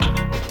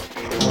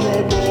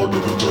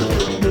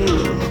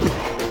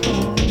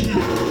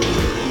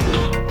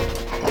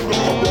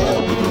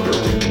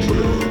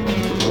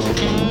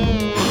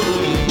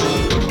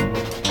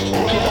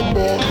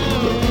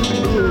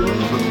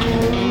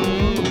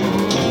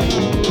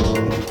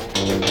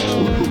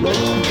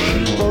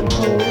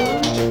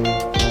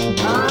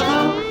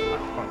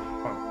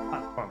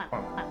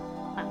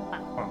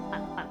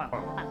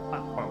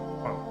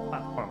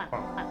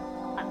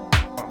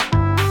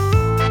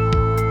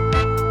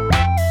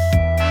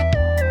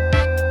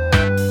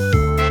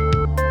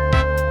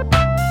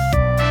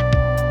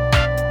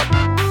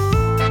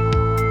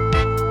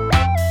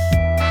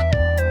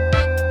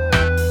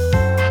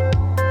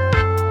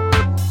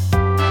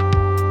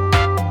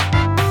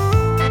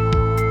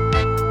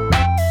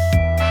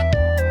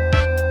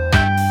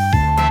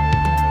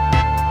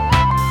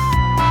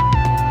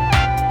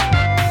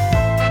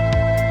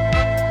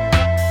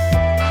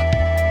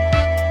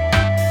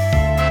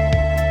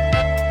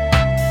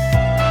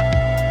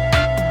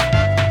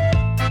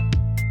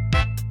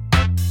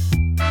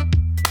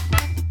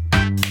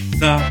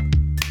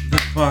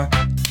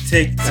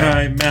Take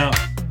time out.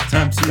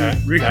 Time to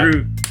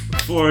regroup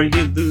before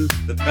you lose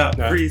the bout.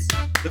 Freeze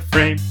the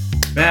frame.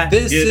 Back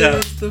This it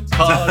up. is the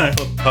pod.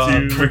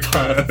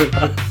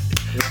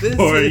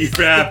 Before you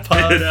wrap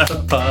it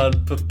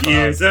up.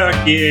 Years are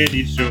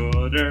getting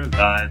shorter.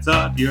 Lines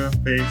on your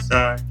face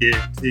are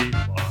getting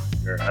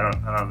longer. I don't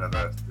know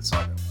the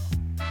song that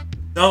well.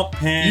 Don't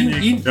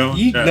panic. You know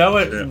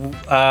it it.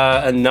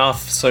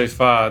 enough so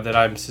far that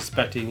I'm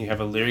suspecting you have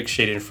a lyric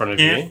sheet in front of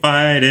Can't you.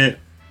 fight it.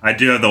 I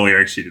do have the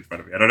lyric sheet in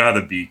front of me. I don't know how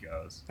the beat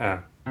goes.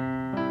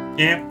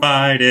 Can't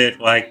fight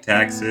it like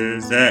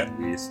taxes. At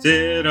least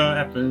it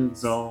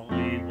happens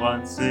only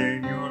once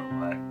in your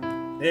life.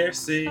 They're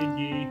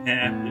singing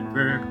happy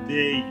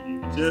birthday.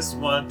 You just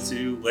want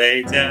to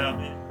lay down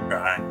and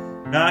cry.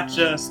 Not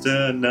just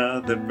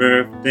another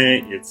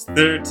birthday. It's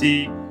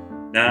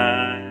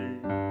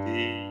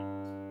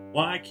 3090.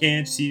 Why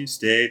can't you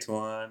stay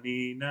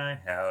 29?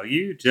 How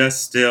you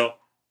just still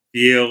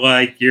feel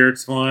like you're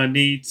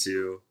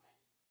 22?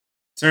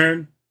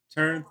 Turn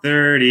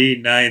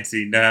 30,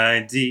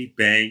 90,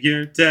 bang,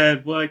 you're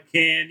dead, what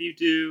can you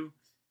do?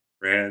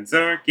 Friends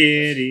are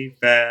getting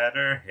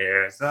fatter,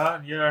 hairs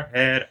on your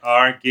head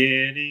are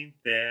getting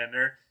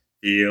thinner.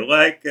 Feel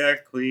like a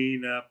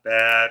cleanup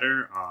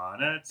batter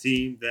on a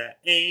team that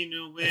ain't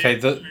a winner. Okay,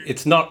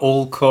 it's not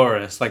all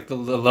chorus. Like a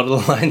lot of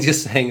the lines you're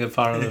saying are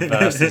part of the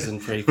verses and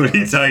pre-chorus. What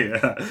did he tell you?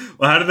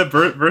 Well, how did the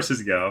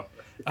verses go?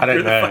 I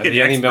don't know.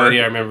 The only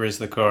melody I remember is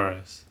the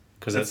chorus.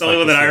 That's the only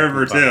one that I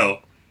remember too.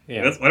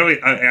 Yeah. Why don't we?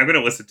 I'm going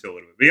to listen to it a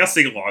little bit. Maybe I'll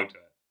sing along to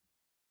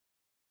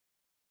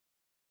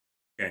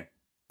it. Okay.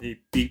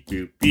 Beep, beep,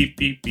 beep, beep,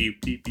 beep,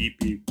 beep, beep, beep,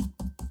 beep.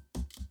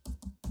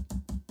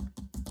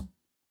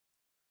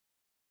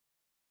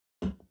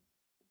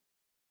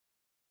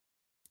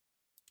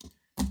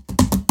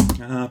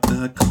 Stop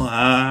the clock.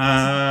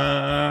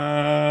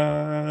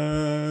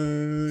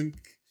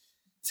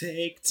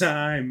 Take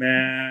time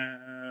out.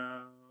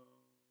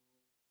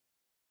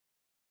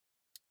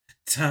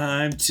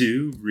 Time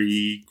to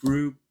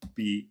regroup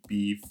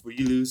before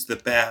you lose the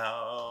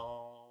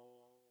bout.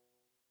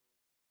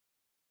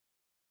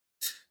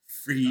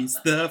 Freeze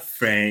the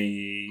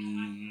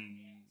frame.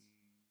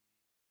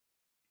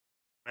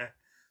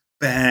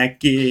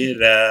 Back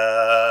it up.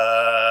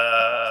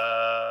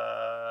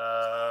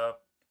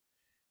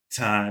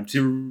 Time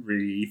to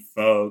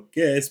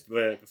refocus,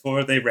 but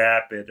before they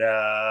wrap it up.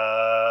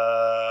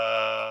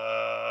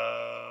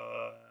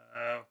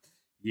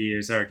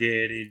 Years are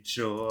getting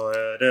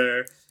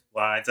shorter.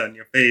 Lines on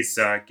your face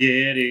are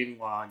getting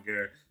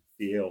longer.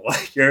 Feel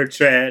like you're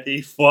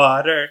treading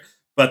water,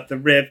 but the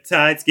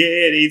riptide's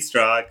getting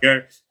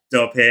stronger.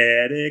 Don't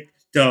panic,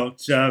 don't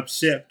jump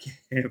ship,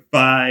 can't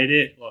fight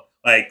it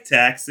like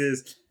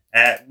taxes.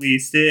 At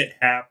least it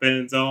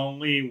happens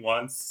only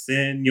once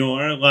in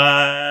your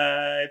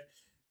life.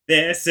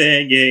 They're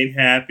singing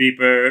happy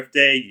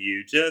birthday.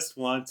 You just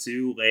want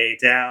to lay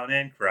down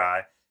and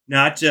cry.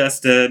 Not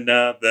just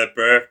another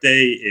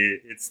birthday.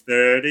 It's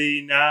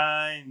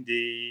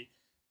 3090.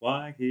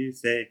 Why you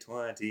say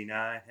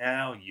 29?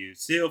 How you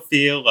still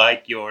feel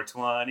like you're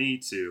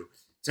 22?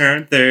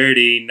 Turn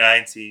 30,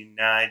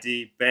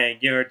 1990. Bang,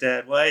 you're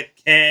dead. What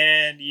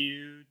can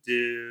you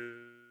do?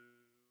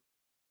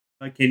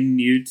 What can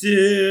you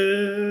do?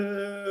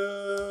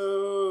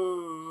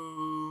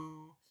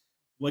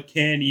 What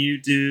can you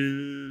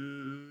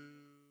do?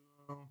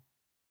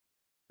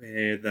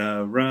 Clear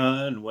the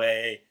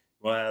runway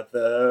while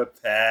the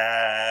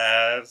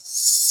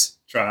pass.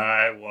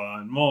 Try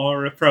one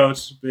more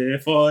approach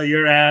before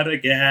you're out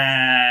of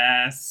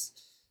gas.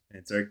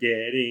 Hands are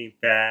getting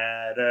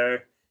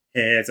fatter.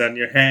 Hairs on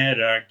your head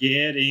are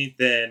getting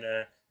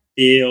thinner.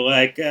 Feel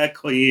like a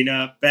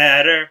cleanup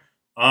batter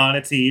on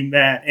a team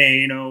that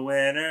ain't a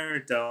winner.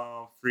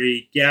 Don't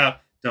freak out.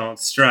 Don't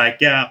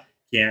strike out.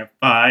 Can't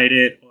fight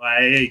it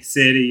like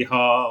City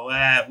Hall.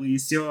 At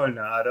least you're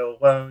not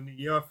alone.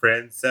 Your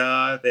friends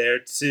are there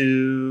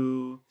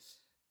too.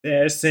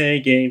 They're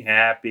singing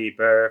happy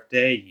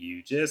birthday.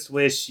 You just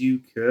wish you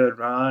could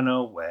run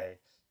away.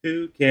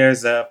 Who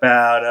cares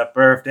about a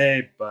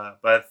birthday but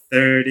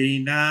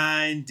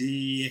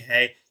 3090?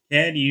 Hey,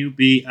 can you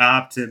be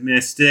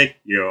optimistic?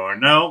 You're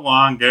no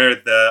longer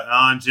the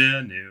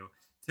ingenue.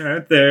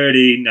 Turn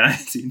 30,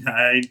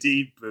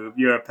 1990, boom,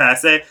 you're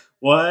passe.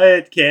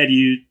 What can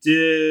you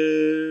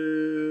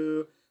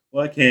do?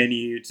 What can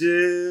you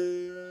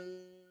do?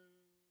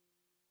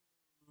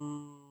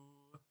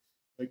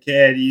 What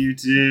can you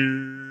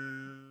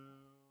do?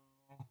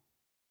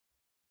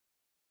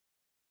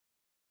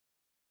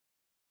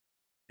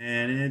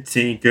 And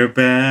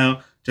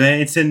Tinkerbell,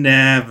 train to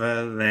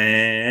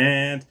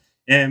Neverland.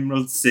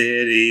 Emerald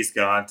City's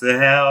gone to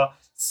hell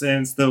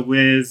since the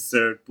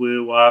wizard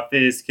blew off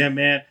his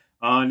command.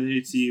 On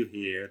did you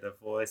hear the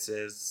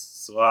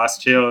voices?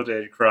 Lost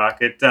children,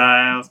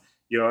 crocodiles.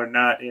 You're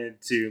not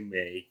into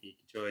making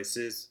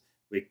choices.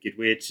 Wicked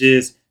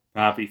witches,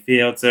 poppy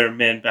fields are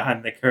men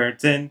behind the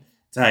curtain.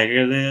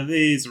 Tiger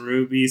lilies,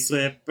 ruby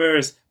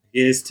slippers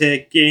is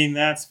ticking,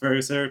 that's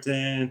for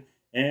certain.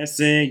 and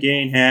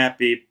singing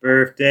happy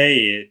birthday.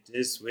 It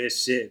just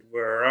wish it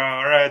were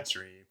all a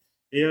dream.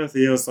 It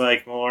feels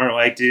like more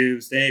like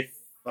doomsday.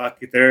 Fuck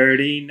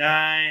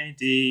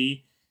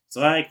 3090. It's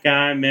like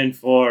I'm in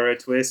for a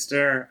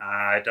twister.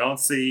 I don't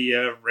see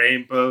a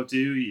rainbow,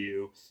 do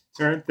you?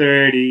 Turned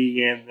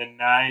 30 in the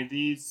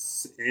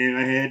 90s. In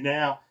my head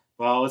now.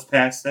 Ball is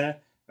past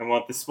that. I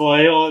want the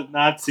spoil,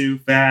 not too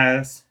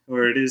fast.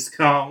 Word is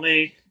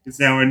calling. It's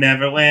now or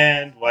never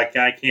land. Why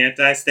can't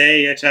I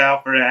stay a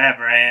child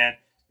forever? And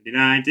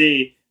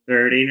 3090,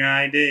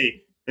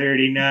 3090,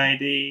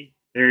 3090,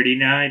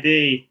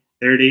 3090,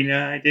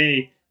 3090,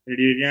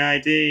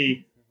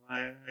 3090.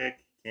 What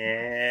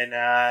can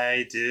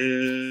I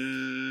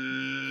do?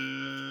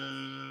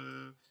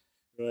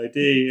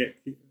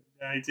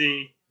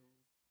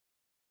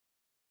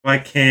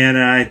 What can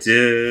I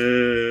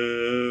do?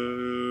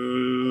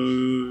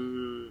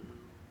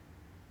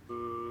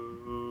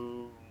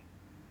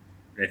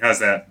 Okay, how's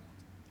that?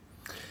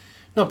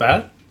 Not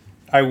bad.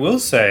 I will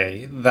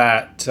say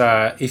that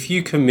if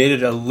you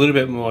committed a little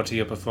bit more to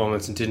your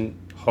performance and didn't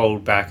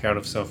hold back out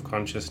of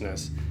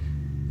self-consciousness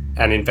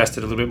and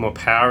invested a little bit more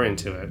power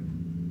into it,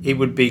 it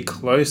would be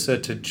closer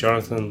to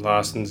Jonathan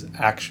Larson's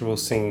actual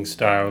singing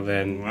style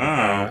than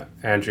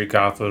Andrew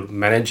Garfield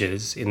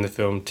manages in the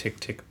film Tick,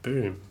 Tick,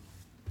 Boom.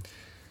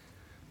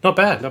 Not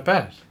bad, not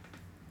bad.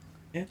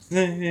 It's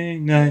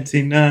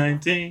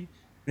 1990.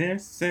 They're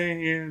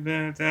saying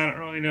that I don't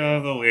really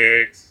know the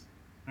lyrics.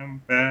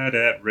 I'm bad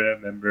at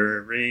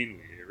remembering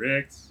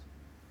lyrics.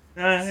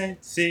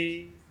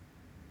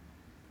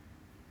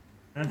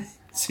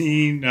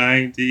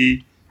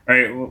 1990. All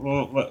right,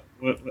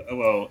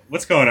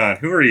 what's going on?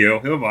 Who are you?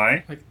 Who am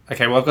I?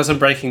 Okay, well, I've got some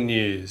breaking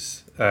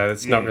news.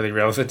 It's not really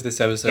relevant to this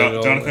episode at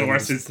all. Jonathan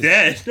Larson's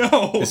dead.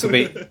 No. This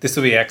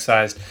will be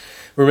excised.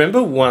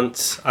 Remember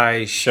once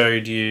I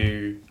showed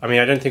you... I mean,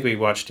 I don't think we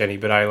watched any,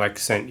 but I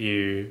sent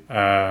you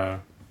a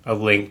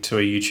link to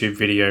a YouTube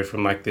video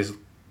from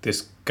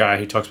this guy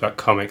who talks about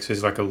comics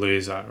who's like a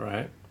loser,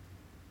 right?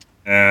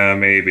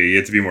 Maybe. You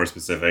have to be more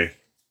specific.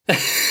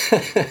 It's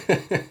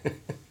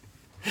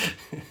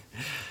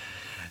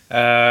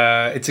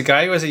a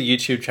guy who has a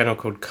YouTube channel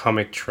called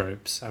Comic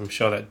Tropes. I'm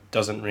sure that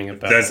doesn't ring a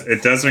bell.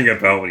 It does ring a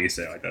bell when you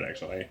say it like that,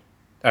 actually.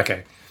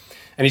 Okay.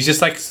 And he's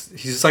just like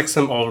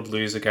some old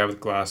loser guy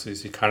with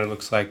glasses who kind of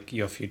looks like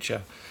your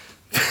future.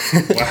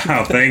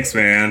 Wow, thanks,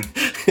 man.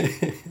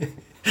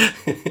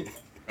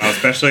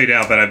 Especially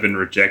now that I've been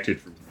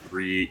rejected from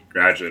 3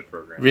 graduate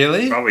programs.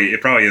 Really?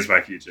 It probably is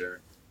my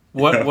future.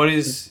 What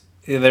is...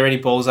 Are there any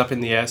balls up in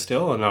the air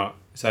still or not?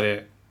 Is that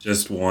it?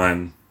 Just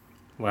one.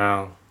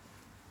 Wow.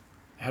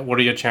 What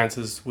are your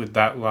chances with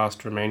that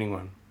last remaining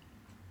one?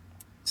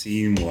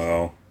 Seem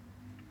low.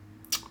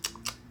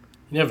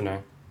 You never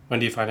know. When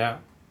do you find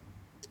out?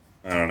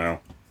 I don't know.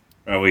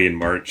 Probably in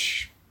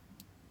March.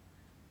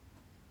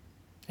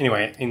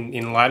 Anyway,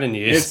 in lighter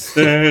news... It's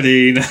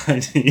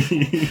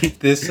 3090.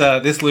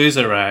 This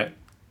loser, right?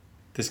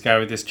 This guy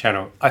with this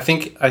channel. I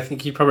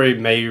think you probably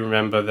may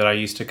remember that I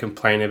used to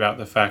complain about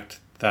the fact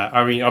that...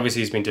 I mean,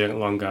 obviously he's been doing it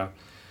longer.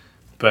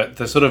 But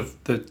the sort of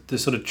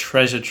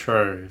treasure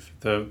trove,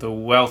 the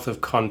wealth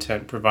of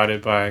content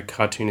provided by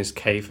cartoonist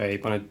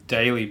Kayfabe on a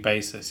daily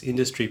basis,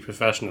 industry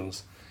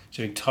professionals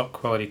doing top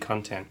quality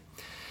content,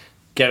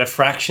 get a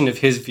fraction of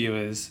his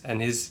viewers,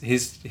 and his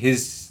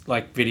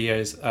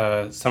videos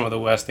are some of the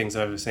worst things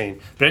I've ever seen.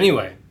 But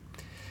anyway,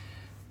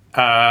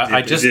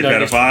 I just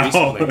noticed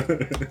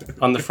recently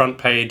on the front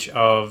page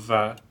of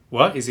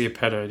what is he a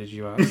pedo? Did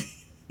you ask?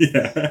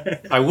 Yeah,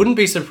 I wouldn't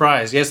be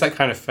surprised. He has that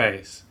kind of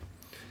face.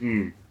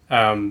 We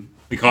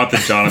call it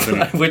the Jonathan.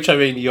 Which I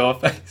mean, your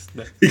face.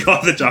 We call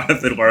it the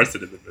Jonathan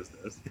Larson in the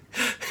business,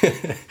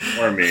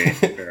 or me,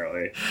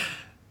 apparently.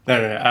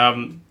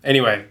 No.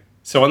 Anyway.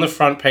 So on the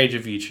front page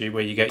of YouTube,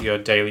 where you get your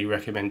daily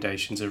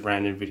recommendations of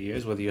random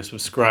videos, whether you're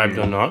subscribed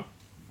or not,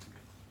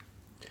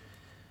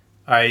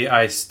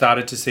 I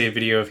started to see a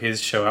video of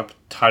his show up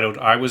titled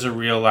 "I Was a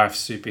Real Life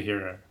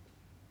Superhero,"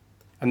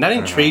 and that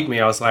intrigued me.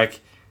 I was like,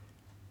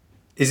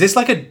 "Is this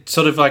like a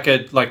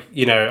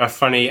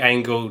funny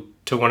angle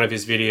to one of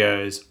his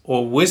videos,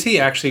 or was he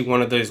actually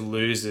one of those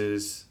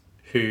losers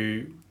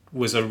who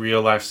was a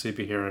real life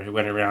superhero who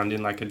went around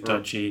in like a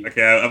dodgy..."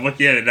 Okay, I'm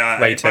looking at it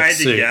now. If I had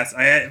to guess, if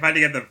I had to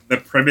get the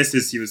premise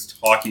is he was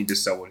talking to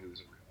someone who was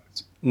a real life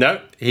superhero.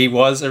 No, he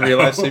was a real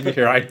life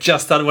superhero. I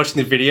just started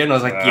watching the video and I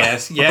was like,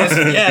 yes.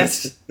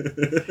 It's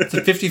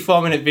a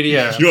 54-minute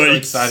video. I'm so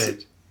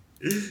excited.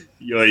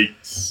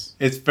 Yikes.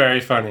 It's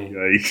very funny.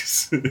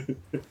 Yikes.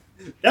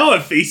 Now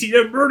I'm facing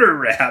a murder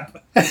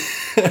rap.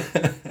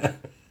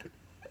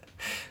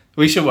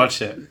 We should watch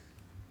it.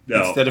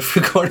 No. Instead of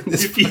recording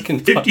this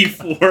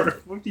 54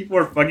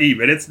 fucking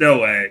minutes? No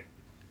way.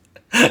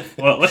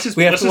 Well, let's just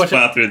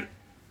plow through.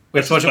 We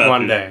have to watch it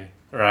one day,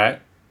 right?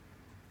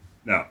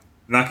 No, I'm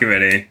not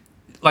committing.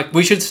 Like,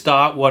 we should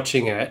start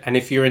watching it, and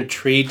if you're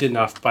intrigued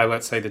enough by,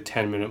 let's say, the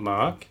 10-minute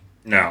mark...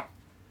 No.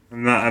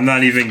 I'm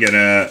not even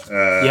gonna...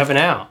 you have an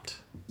out.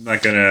 I'm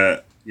not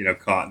gonna,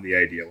 caught in the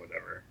idea,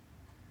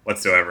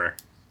 whatsoever.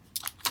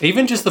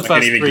 Even just the I'm not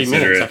first gonna even 3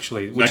 consider minutes, it.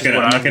 actually, I'm which not is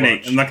what I've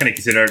watched. I'm not gonna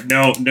consider it.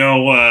 No.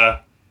 I'm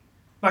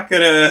not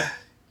gonna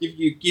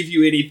give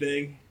you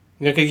anything.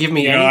 You're not going to give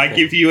me You know, anything. I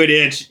give you an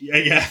inch.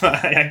 Yeah,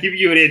 I give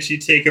you an inch. You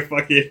take a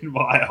fucking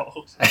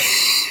mile.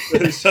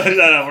 Shut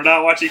up. We're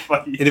not watching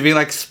fucking. It'd be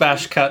like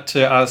smash cut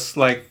to us,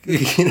 like,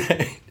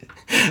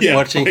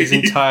 watching his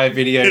entire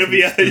video It'll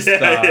be from the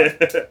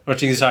start.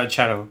 Watching his entire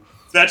channel.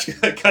 Smash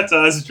cut to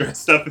us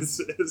dressed up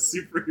as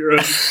superheroes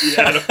in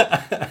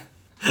Seattle.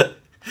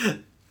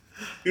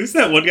 Who's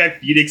that one guy,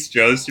 Phoenix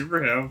Jones?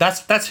 Super him.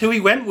 That's who he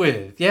went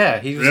with. Yeah,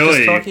 he was Really?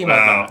 just talking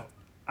about that.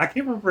 I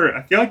can't remember.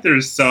 I feel like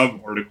there's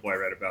some article I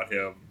read about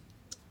him.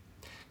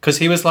 Because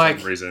he was like,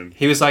 some reason.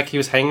 he was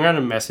hanging around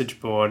a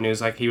message board,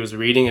 and he was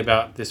reading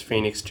about this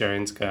Phoenix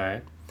Jones guy,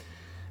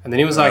 and then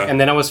he was like, and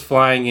then I was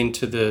flying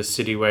into the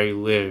city where he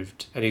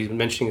lived, and he was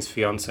mentioning his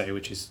fiance,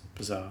 which is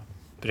bizarre,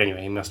 but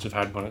anyway, he must have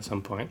had one at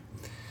some point.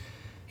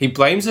 He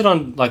blames it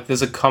on, like,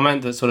 there's a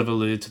comment that sort of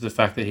alluded to the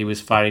fact that he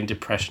was fighting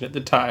depression at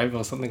the time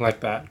or something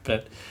like that,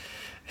 but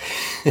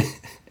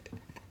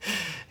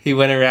he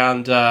went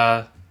around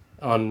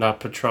on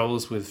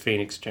patrols with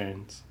Phoenix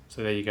Jones.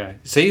 So there you go.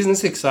 See, isn't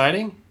this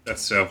exciting?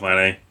 That's so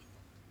funny.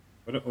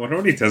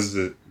 What he does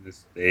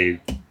this day?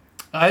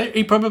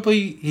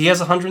 He has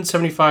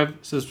 175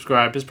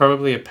 subscribers,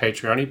 probably a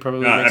Patreon. He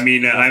probably. No, I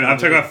mean, I'm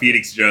talking about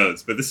Phoenix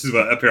Jones, but this is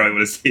apparently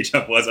what his stage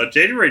up was. On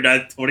January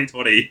 9th,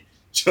 2020,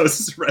 Jones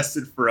is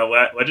arrested for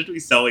allegedly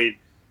selling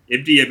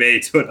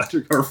MDMA to an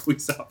undercover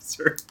police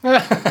officer.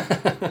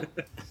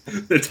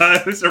 The time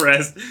of his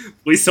arrest,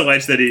 police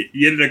allege that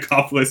he and an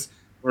accomplice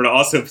were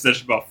also in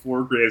possession of about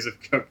 4 grams of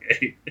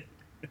cocaine.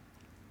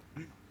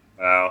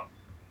 Wow.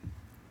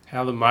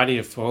 How the mighty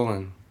have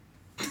fallen.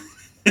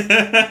 He's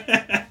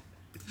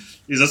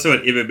also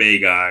an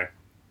MMA guy,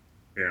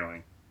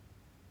 apparently.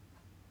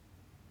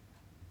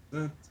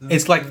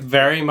 It's like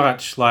very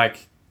much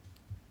like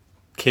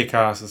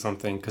Kick-Ass or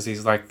something, because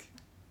he's like,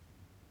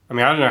 I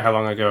mean, I don't know how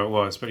long ago it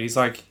was, but he's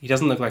like, he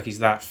doesn't look like he's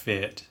that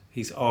fit.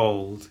 He's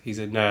old. He's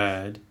a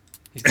nerd.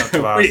 He's got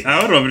glasses. Wait, I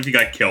don't know if he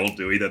got killed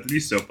doing that. That'd be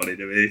so funny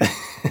to me.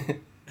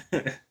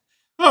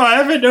 Oh, I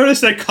haven't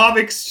noticed that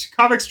Comics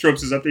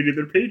Tropes has updated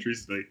their page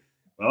recently.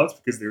 Well, it's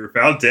because they were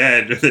found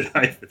dead with a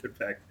knife in their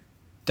back.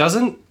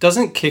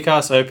 Doesn't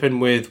Kick-Ass open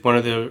with one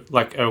of the,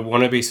 like, a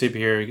wannabe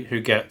superhero who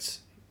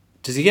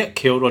does he get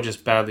killed or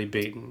just badly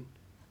beaten?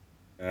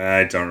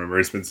 I don't remember.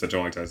 It's been such a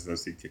long time since I've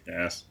seen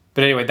Kick-Ass.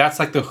 But anyway, that's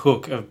like the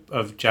hook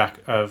of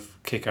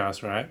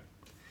Kick-Ass, right?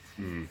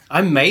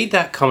 I made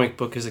that comic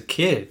book as a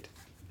kid.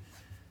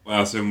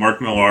 Wow, so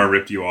Mark Millar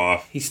ripped you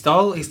off. He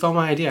stole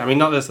my idea. I mean,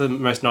 not that's the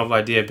most novel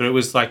idea, but it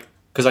was like,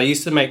 because I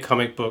used to make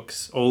comic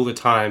books all the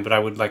time, but I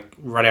would like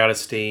run out of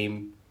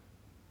steam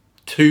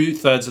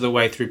 2/3 of the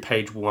way through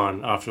page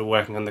 1 after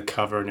working on the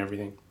cover and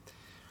everything.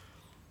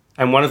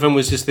 And one of them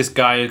was just this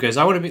guy who goes,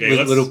 I want to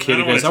be, little kid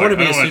who goes, I want to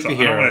be a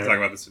superhero. I don't want to talk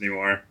about this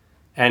anymore.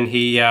 And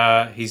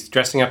he's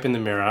dressing up in the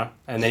mirror,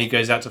 and then he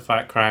goes out to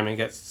fight crime and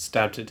gets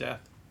stabbed to death.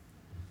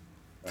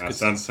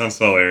 Sounds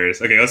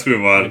hilarious. Okay, let's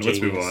move on.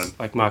 Let's move on.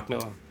 Like Mark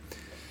Miller.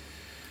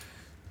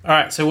 All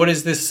right, so what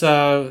is this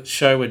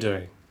show we're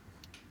doing?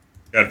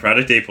 Got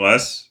Project A+.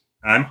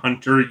 I'm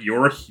Hunter,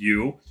 you're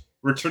Hugh.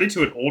 We're returning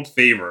to an old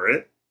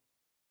favorite,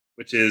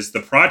 which is The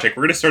Project.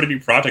 We're going to start a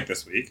new project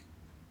this week.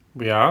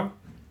 We are?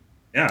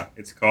 Yeah,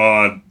 it's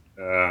called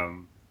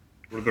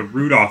we're the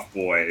Rudolph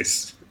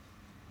Boys.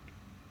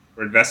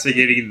 We're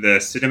investigating the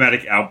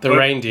cinematic output. The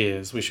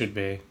reindeers, we should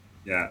be.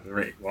 Yeah,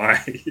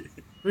 why?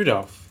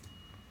 Rudolph.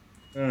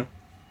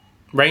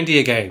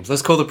 Reindeer Games.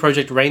 Let's call the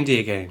project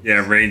Reindeer Games.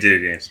 Yeah, Reindeer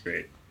Games.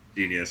 Great.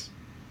 Genius.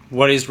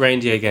 What is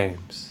Reindeer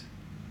Games?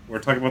 We're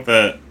talking about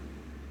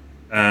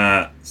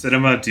the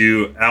cinema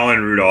du Alan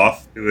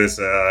Rudolph, who is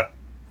a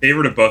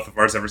favorite of both of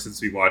ours ever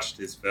since we watched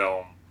his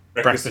film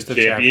Breakfast of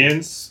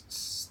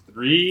Champions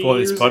 3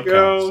 years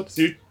ago.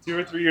 2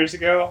 or 3 years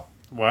ago.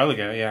 A while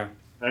ago, yeah.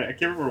 I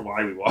can't remember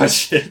why we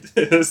watched it.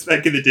 It was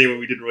back in the day when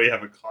we didn't really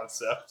have a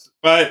concept.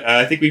 But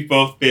I think we've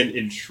both been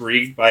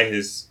intrigued by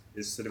his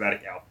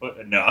cinematic output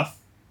enough.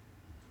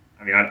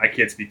 I mean, I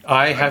can't speak.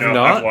 I have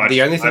not.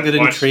 The only thing that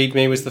intrigued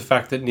me was the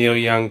fact that Neil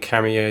Young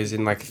cameos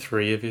in like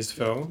 3 of his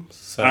films.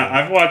 So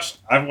I've watched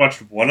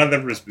one of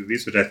his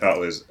movies, which I thought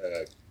was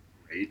a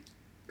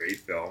great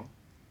film.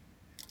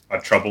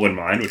 Trouble in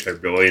Mind, which I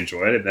really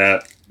enjoyed, and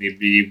that made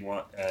me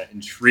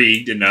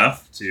intrigued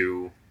enough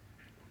to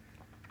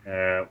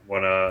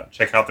want to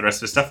check out the rest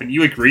of his stuff. And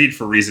you agreed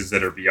for reasons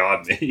that are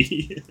beyond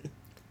me.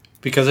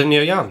 Because of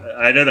Neil Young.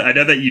 I know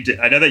that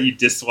you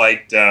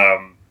disliked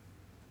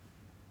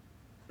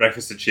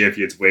Breakfast of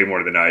Champions way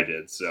more than I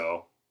did.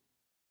 So,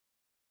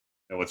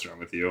 what's wrong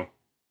with you?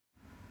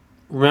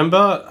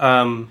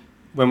 Remember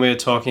when we were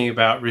talking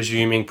about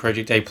resuming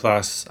Project A+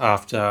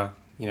 after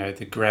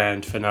the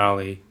grand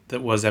finale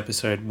that was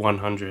episode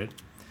 100?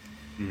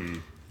 Mm-hmm.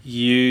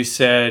 You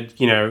said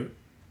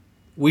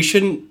we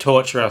shouldn't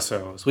torture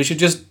ourselves. We should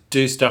just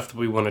do stuff that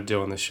we want to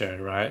do on the show,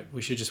 right?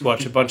 We should just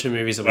watch a bunch of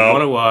movies that we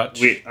want to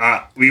watch.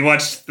 We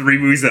watched 3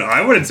 movies that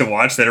I wanted to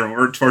watch that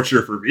were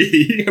torture for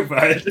me.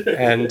 But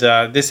and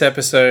this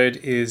episode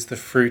is the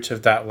fruit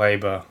of that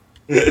labor.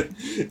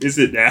 Is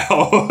it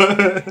now?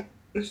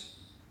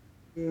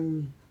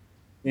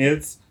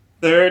 It's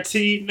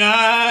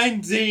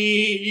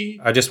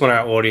 1390. I just want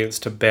our audience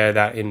to bear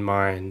that in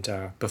mind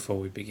before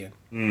we begin.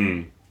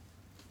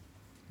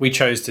 We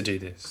chose to do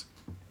this.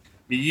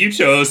 You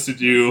chose to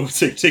do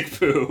Tick Tick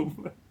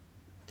Boom.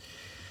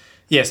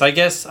 Yes, I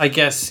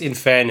guess in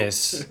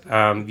fairness,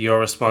 you're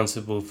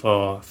responsible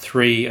for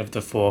 3 of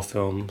the 4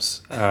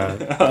 films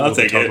that we'll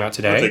be talking about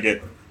today. I'll take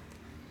it.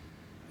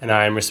 And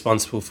I am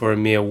responsible for a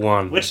mere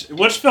 1. Which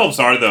films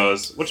are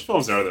those?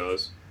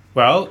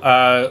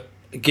 Well,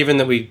 given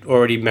that we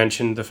already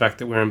mentioned the fact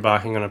that we're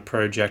embarking on a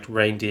project,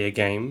 Reindeer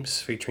Games,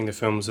 featuring the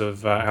films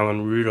of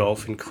Alan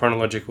Rudolph in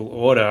chronological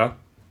order,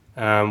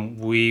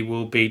 we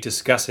will be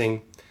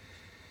discussing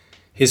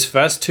his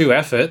first 2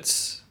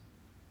 efforts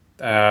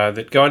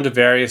that go under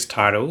various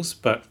titles,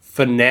 but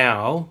for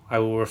now, I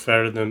will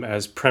refer to them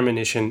as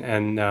Premonition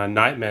and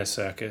Nightmare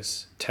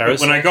Circus.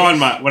 When I go on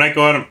my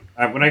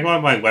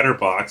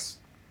Letterboxd,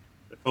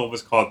 the film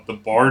was called The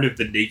Barn of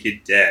the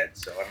Naked Dead.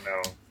 So I don't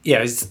know.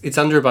 Yeah, it's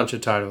under a bunch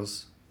of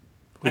titles.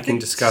 We can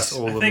discuss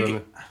all of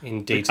them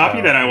in detail. The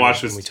copy that I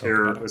watched was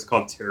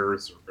called Terror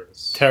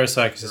Circus. Terror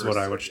Circus is what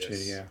I watched too.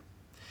 Yeah.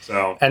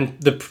 So and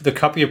the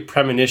copy of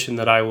Premonition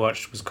that I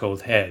watched was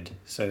called Head.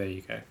 So there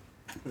you go.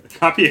 The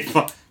copy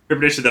of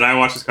Premonition that I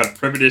watched was called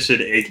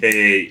Premonition,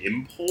 aka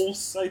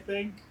Impulse, I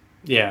think.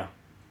 Yeah.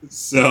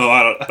 So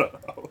I don't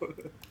know.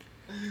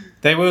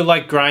 They were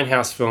like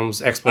grindhouse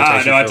films,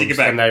 exploitation films. I take it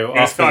back. And they were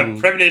it's called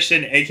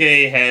Premonition,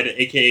 aka Head,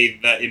 aka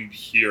The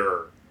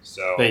Impure.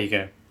 So there you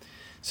go.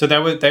 So they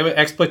were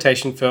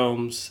exploitation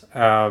films,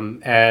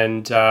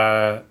 and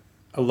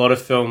a lot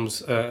of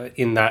films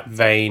in that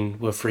vein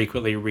were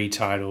frequently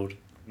retitled.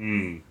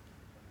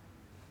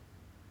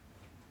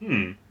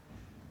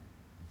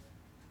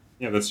 Yeah,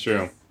 that's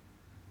true.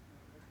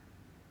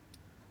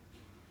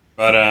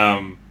 But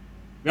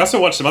we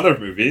also watched some other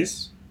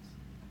movies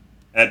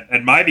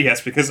at my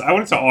behest because I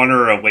wanted to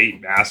honor a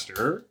late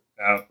master,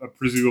 a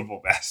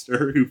presumable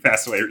master who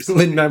passed away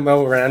recently.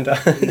 Lin-Manuel Miranda.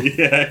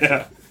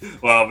 Yeah.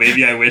 Well,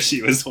 maybe I wish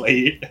he was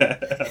late. I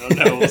don't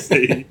know. We'll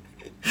see.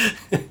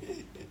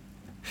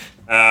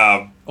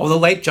 Or the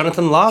late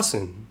Jonathan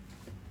Larson.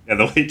 Yeah,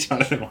 the late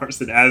Jonathan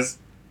Larson, as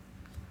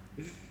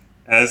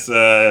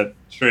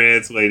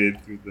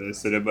translated through the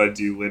cinema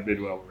du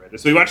Lin-Manuel Miranda.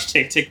 So we watched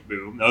Tick Tick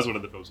Boom. That was one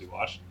of the films we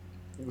watched.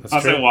 We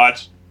also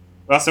watched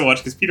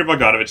because Peter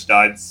Bogdanovich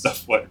died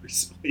somewhat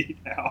recently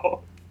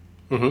now.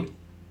 Mm-hmm. We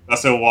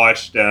also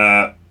watched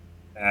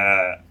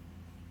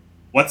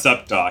What's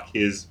Up, Doc?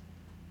 His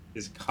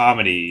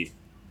comedy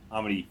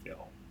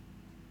film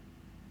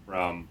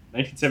from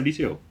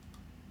 1972.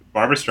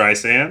 Barbra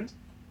Streisand,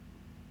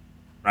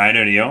 Ryan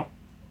O'Neal,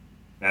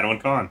 Madeline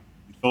Kahn,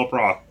 and Philip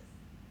Roth,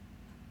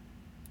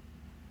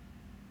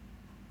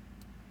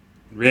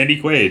 and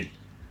Randy Quaid.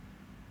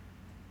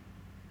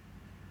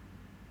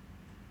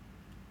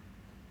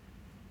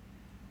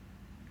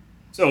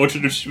 So, what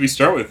should we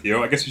start with,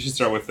 I guess we should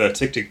start with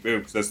Tick Tick Boom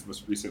because that's the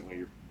most recent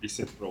release.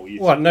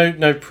 What?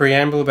 No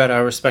preamble about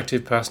our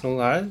respective personal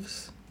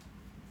lives?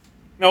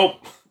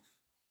 Nope.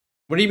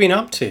 What have you been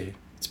up to?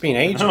 It's been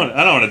ages.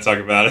 I don't want to talk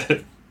about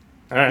it.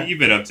 All right. What have you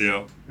been up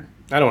to?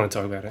 I don't want to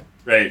talk about it.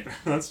 Great.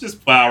 Let's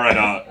just plow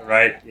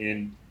right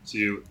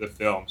into the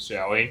film,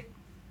 shall we?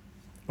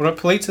 What about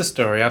Polizza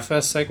Story, our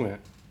first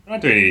segment? I'm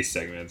not doing any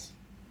segments.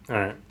 All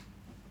right.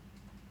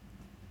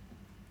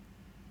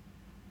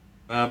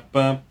 What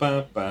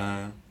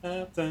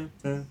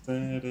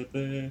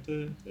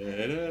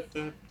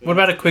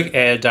about a quick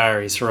Air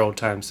Diaries for old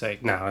time's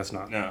sake? No, that's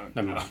not. No.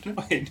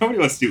 Nobody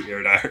wants to do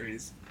Air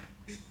Diaries.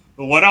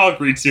 But what I'll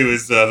agree to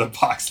is the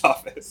box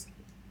office.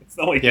 It's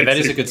the only that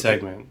is a good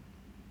segment.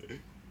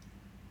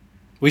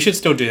 We should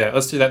still do that.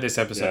 Let's do that this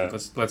episode. Yeah.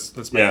 Let's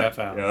make that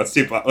vow. Yeah,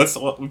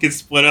 we can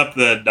split up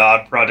the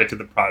non-project and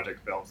the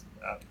project films.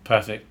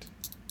 Perfect.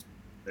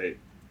 Great.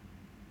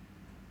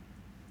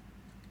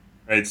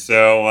 All right,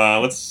 so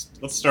let's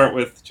start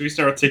with. Should we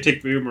start with Tick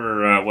Tick Boom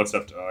or What's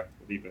Up, Doc?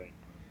 What do you think?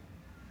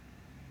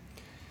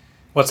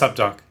 What's up,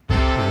 Doc?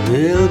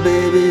 Little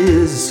baby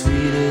is the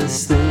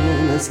sweetest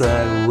thing. It's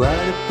like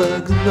white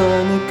bugs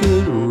bunny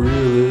could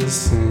really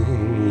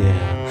sing.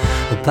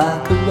 Yeah, a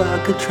pocket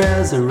rocket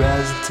tries to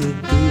rise to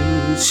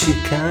boost. She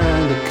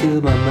kinda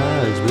killed my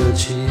marriage, but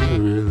she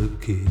really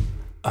could.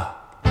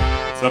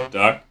 What's up,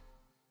 Doc?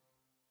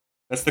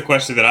 That's the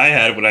question that I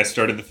had when I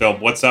started the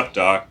film What's Up,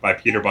 Doc? By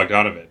Peter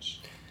Bogdanovich.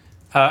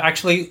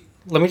 Actually,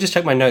 let me just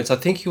check my notes. I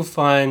think you'll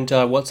find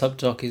What's Up,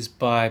 Doc is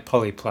by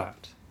Polly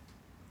Platt.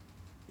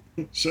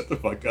 Shut the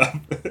fuck up.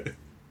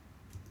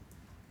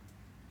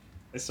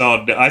 I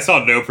saw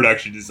no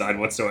production design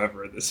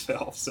whatsoever in this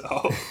film,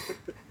 so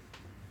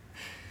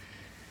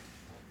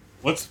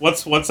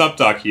What's up,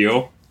 Doc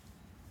Hugh?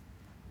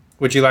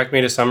 Would you like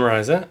me to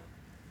summarize it?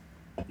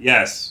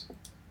 Yes.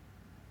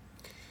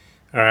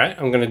 All right,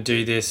 I'm going to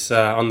do this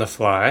on the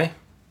fly,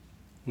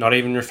 not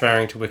even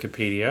referring to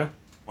Wikipedia.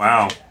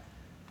 Wow.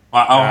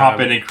 Well, I'll hop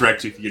in and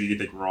correct you if you get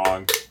anything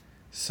wrong.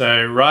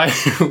 So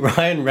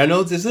Ryan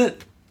Reynolds, is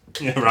it?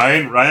 Yeah,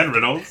 Ryan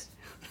Reynolds.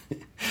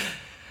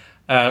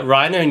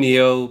 Ryan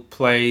O'Neal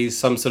plays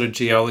some sort of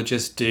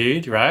geologist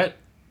dude, right?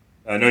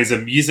 No, he's a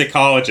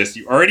musicologist.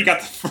 You already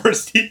got the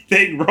first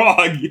thing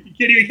wrong. You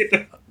can't even get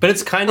the... But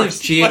it's kind of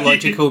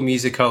geological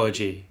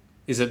musicology,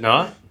 is it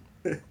not?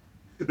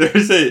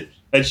 There's a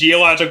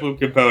geological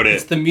component.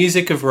 It's the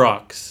music of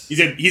rocks. He's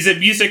a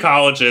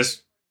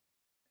musicologist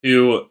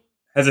who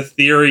has a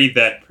theory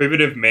that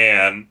primitive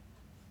man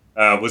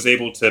was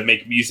able to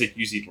make music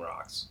using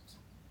rocks.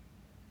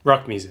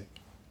 Rock music.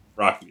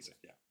 Rock music,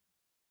 yeah.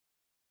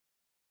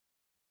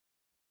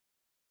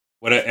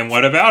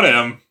 What about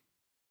him?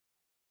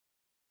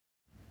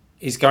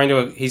 He's going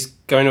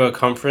to a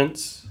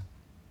conference,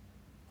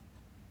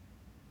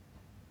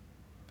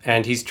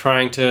 and he's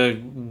trying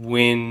to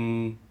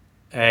win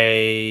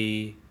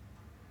a,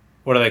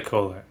 what do they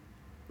call it?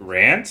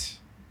 Grant.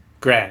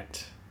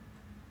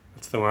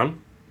 That's the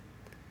one.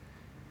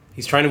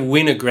 He's trying to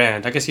win a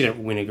grant. I guess you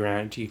don't win a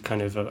grant. You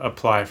kind of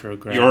apply for a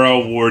grant. You're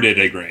awarded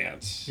a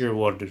grant. You're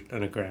awarded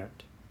a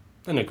grant.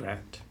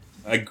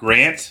 A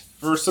grant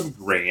for some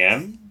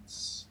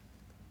grants.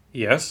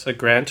 Yes, a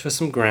grant for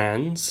some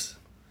grands.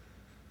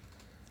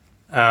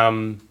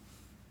 And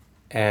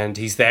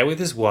he's there with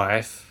his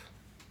wife.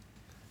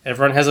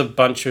 Everyone has a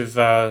bunch of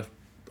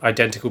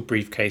identical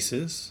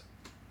briefcases.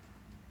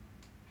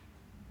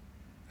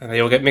 And they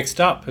all get mixed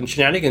up, and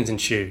shenanigans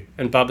ensue.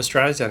 And Barbra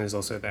Streisand is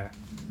also there.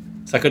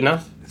 Is that good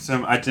enough?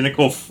 Some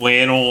identical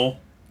flannel,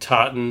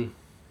 tartan,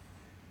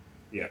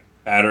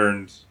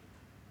 patterned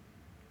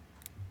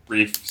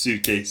brief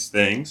suitcase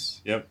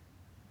things. Yep.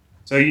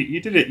 So you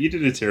did it. You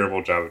did a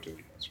terrible job of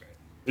doing this, right?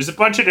 There's a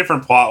bunch of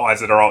different plot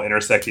lines that are all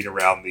intersecting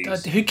around these.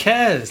 God, who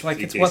cares? Like,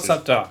 it's What's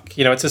Up, Doc?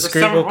 You know, it's a We're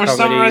screwball comedy.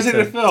 summarizing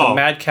the film. It's a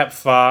madcap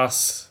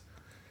farce,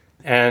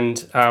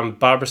 and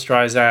Barbra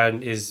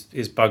Streisand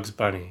is Bugs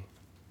Bunny.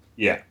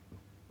 Yeah.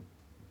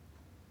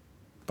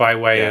 By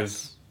way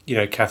of,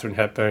 Katharine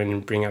Hepburn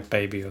and Bring Up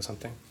Baby or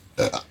something.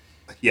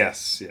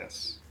 Yes.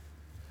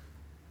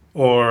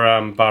 Or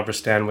Barbara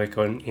Stanwyck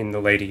in The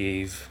Lady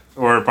Eve.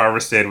 Or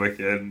Barbara Stanwyck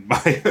in My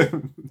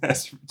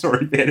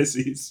Masturbatory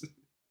Fantasies.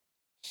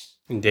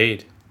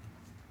 Indeed.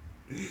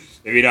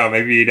 Maybe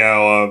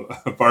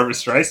Barbara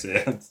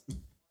Streisand.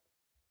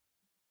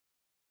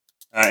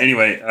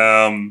 Anyway,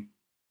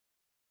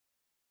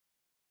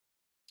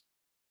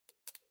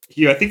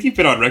 Hugh, I think you've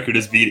been on record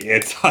as being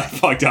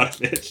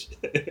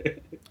anti-Bogdanovich.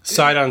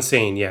 Sight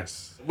unseen,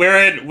 yes.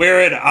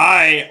 Wherein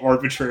I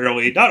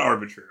not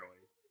arbitrarily,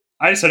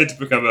 I decided to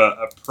become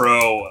a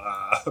pro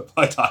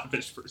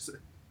Bogdanovich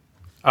person.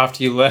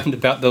 After you learned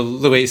about the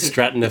Louise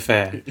Stratton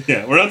affair.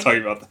 Yeah, we're not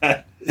talking about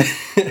that.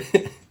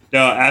 No,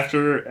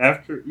 after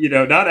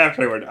not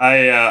after I learned.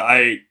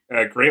 I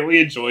greatly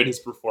enjoyed his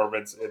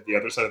performance in The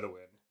Other Side of the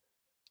Wind,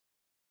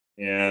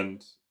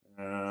 and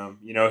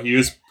he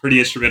was pretty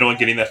instrumental in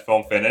getting that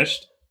film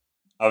finished.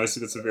 Obviously,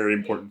 that's a very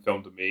important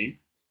film to me.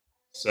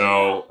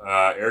 So,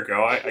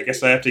 ergo, I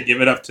guess I have to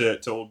give it up to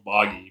old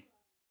Boggy.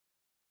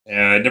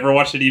 And I never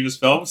watched any of his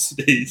films.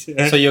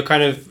 So you're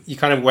kind of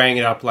weighing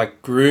it up,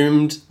 like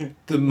groomed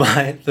the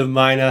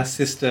minor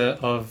sister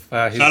of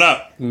his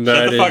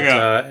murdered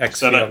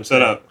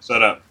ex-fiancé.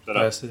 Shut up.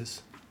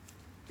 Versus.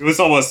 It was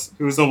almost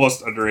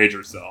underage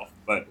herself,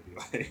 but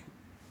anyway.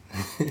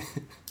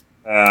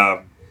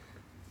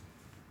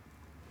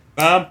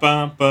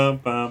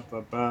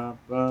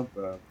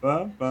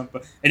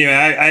 Anyway,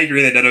 I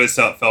agree that none of his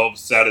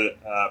films sounded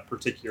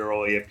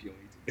particularly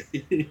appealing to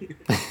me.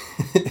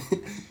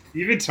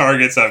 Even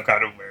Targets I'm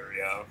kind of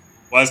wary of.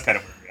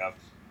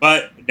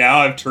 But now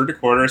I've turned a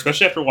corner,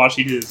 especially after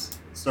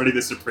starting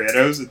The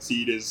Sopranos and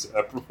seeing his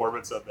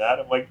performance of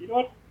that. I'm like, you know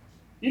what?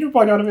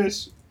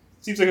 Bogdanovich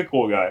seems like a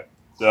cool guy.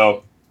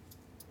 So,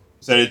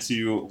 decided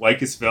to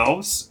like his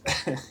films.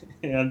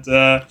 And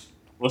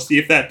we'll see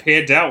if that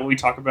panned out when we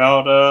talk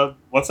about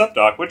What's Up,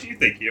 Doc. What do you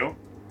think, Hugh?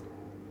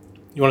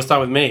 You want to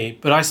start with me?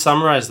 But I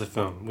summarized the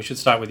film. We should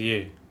start with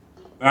you.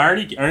 I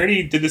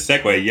already did the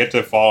segue. You have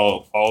to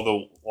follow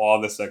the law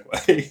of the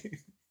segue.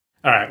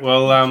 All right.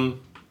 Well,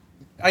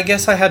 I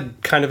guess I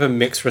had kind of a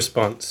mixed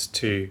response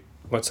to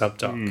What's Up,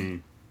 Doc,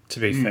 to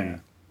be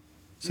fair.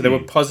 So there were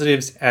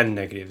positives and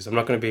negatives. I'm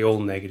not going to be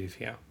all negative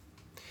here.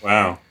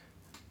 Wow.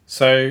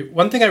 So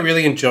one thing I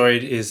really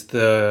enjoyed is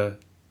the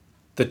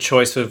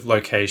choice of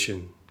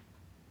location.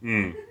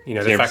 The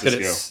fact that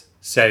it's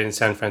set in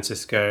San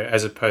Francisco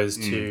as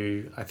opposed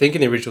to, I think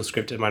in the original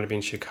script it might have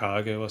been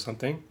Chicago or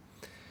something.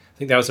 I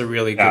think that was a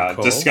really good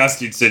call.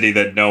 Disgusting city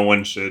that no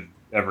one should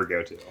ever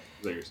go to, is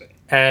what you're saying.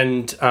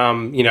 And,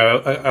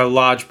 a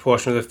large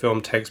portion of the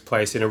film takes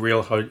place in a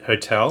real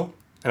hotel.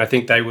 And I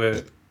think they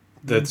were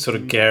the sort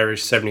of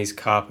garish 70s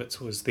carpets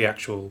was the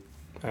actual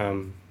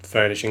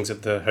furnishings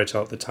of the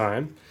hotel at the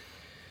time.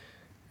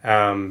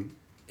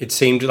 It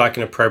seemed like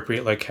an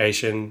appropriate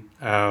location.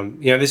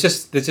 There's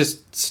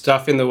just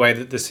stuff in the way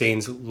that the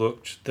scenes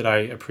looked that I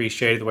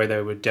appreciated, the way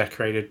they were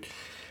decorated.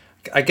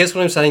 I guess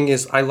what I'm saying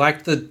is I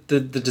liked the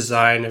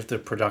design of the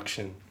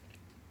production.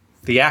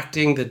 The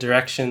acting, the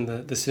direction,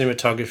 the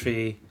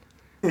cinematography,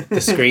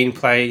 the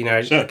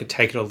screenplay, sure. I could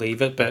take it or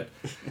leave it, but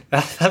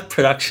that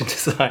production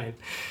design,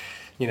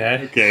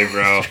 Okay,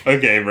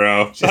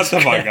 bro. Shut the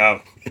fuck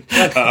up.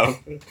 Shut up.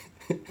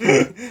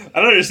 I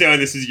don't understand why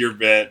this is your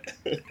bit.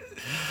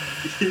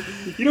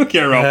 You don't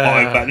care about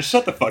Polly Platt. Just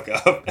shut the fuck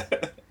up.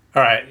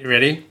 All right, you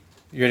ready?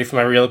 You ready for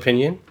my real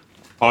opinion?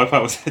 Polly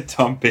Platt was a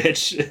dumb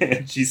bitch,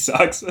 and she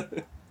sucks.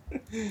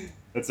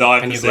 That's all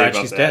I have to say about that. And you're glad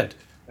she's dead.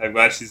 I'm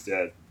glad she's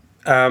dead.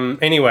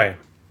 Anyway,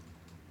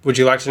 would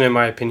you like to know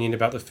my opinion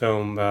about the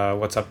film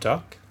What's Up,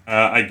 Doc?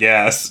 I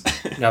guess.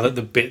 Now that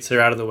the bits are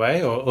out of the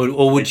way,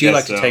 or would you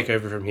like to take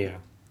over from here?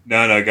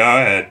 No, go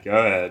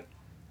ahead.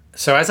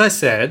 So as I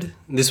said,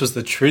 this was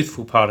the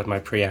truthful part of my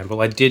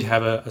preamble. I did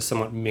have a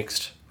somewhat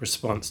mixed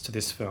response to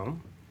this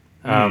film.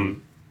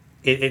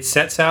 It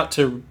sets out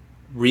to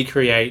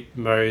recreate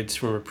modes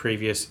from a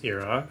previous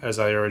era, as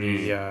I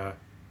already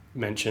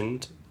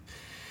mentioned.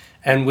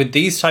 And with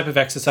these type of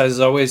exercises,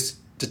 I always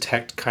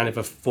detect kind of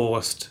a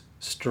forced,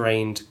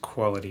 strained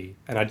quality.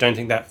 And I don't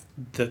think that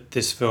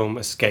this film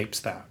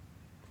escapes that.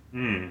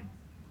 In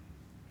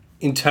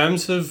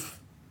terms of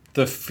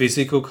the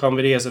physical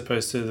comedy as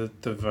opposed to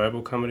the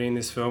verbal comedy in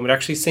this film, it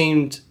actually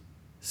seemed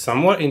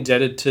somewhat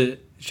indebted to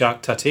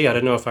Jacques Tati. I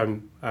don't know if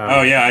I'm...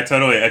 Oh, yeah, I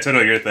totally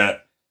agree with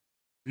that.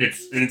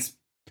 It's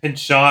been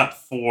shot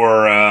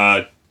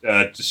for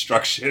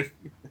destruction.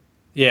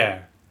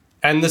 Yeah.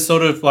 And the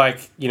sort of,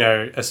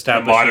 established...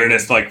 The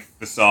modernist,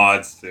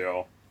 facades,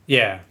 too.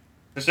 Yeah.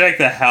 Especially,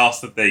 the house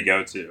that they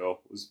go to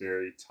was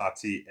very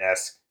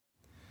Tati-esque.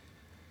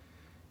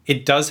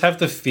 It does have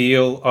the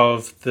feel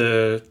of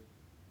the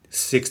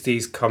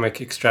 60s comic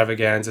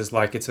extravaganzas,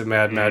 like it's a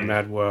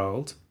mad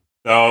world.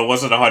 No, it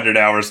wasn't 100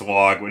 hours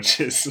long, which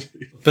is...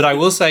 But I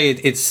will say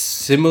it's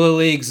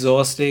similarly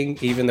exhausting,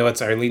 even though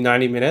it's only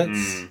 90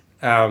 minutes.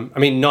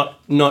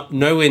 Not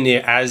nowhere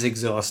near as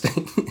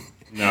exhausting.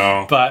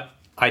 No. But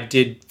I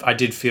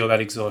did feel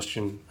that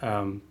exhaustion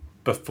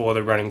before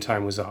the running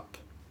time was up.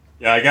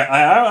 Yeah,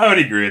 I would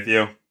agree with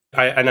you.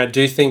 I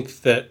do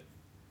think that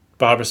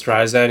Barbra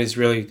Streisand is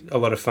really a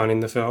lot of fun in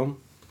the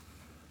film.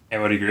 I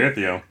would agree with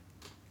you.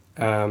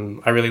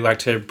 I really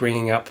liked her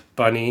bringing up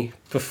Bunny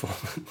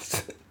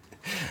performance.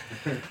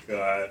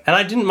 God. And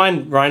I didn't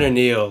mind Ryan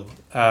O'Neal.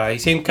 He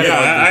seemed kind of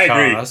oddly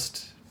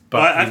cast.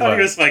 But I thought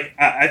he was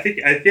I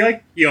feel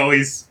like he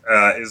always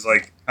is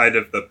kind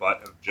of the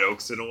butt of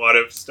jokes in a lot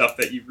of stuff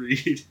that you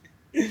read.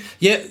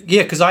 Yeah,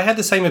 because I had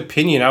the same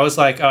opinion. I was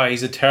like, oh,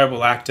 he's a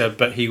terrible actor,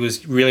 but he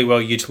was really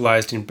well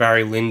utilized in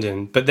Barry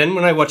Lyndon. But then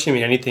when I watch him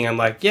in anything, I'm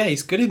like, yeah,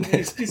 he's good in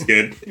this. He's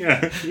good.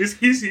 Yeah, he's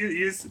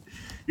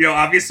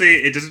obviously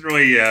it doesn't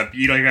really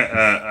be like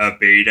a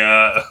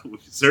beta.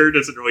 Sir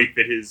doesn't really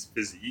fit his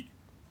physique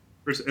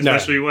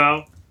especially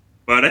well.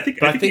 But I think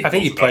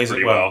he plays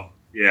it well.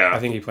 Yeah, I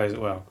think he plays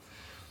it well.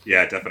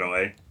 Yeah,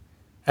 definitely.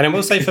 And I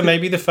will say for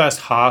maybe the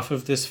first half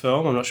of this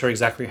film, I'm not sure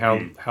exactly how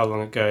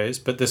long it goes,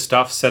 but the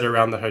stuff set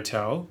around the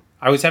hotel,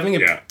 I was having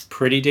a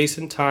pretty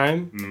decent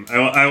time.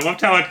 I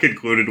loved how it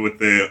concluded with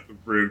the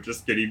room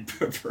just getting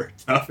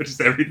burnt up and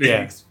just everything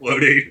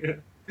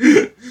exploding.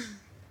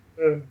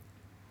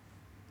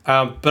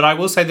 But I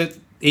will say that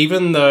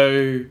even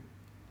though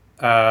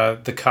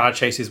the car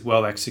chase is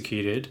well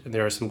executed and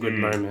there are some good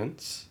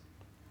moments,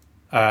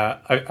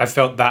 I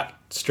felt that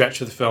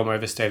stretch of the film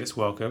overstayed its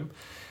welcome.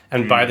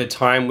 And by the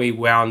time we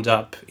wound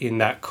up in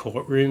that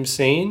courtroom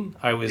scene,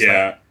 I was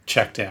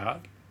checked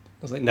out.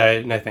 I was like,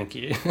 no, thank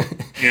you.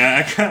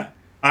 Yeah,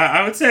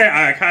 I would say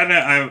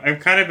I'm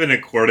kind of in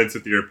accordance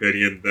with your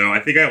opinion, though. I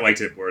think I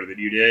liked it more than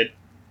you did.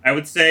 I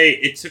would say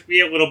it took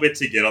me a little bit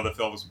to get on the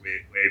film's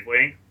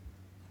wavelength.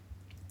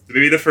 So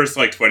maybe the first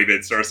 20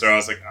 minutes or so, I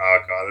was like, oh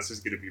god, this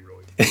is gonna be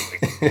really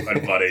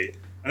funny.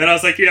 And then I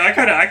was like, I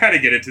kind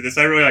of get into this.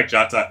 I really like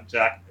Jacques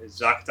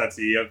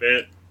Tati a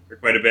bit, or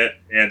quite a bit,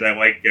 and I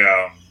like.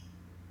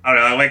 I don't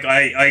know.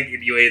 I like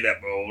emulating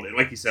that mold, and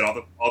like you said,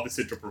 all the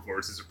central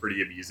performances are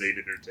pretty amusing and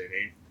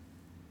entertaining,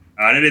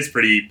 and it is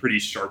pretty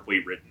sharply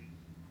written.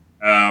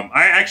 I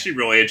actually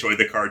really enjoyed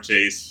the car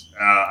chase.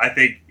 I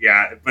think,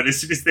 but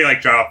as soon as they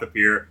drive off the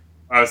pier,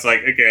 I was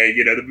like, okay,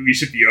 the movie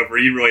should be over.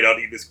 You really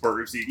don't need this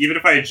courtroom scene, even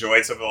if I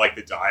enjoyed some of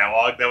the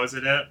dialogue that was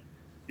in it,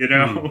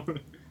 And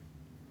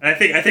I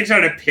think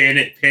trying to pin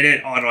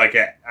it on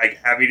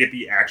having it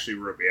be actually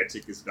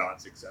romantic is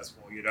not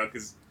successful,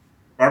 because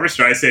Barbra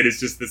Streisand is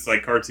just this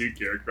cartoon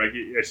character.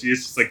 She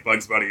is just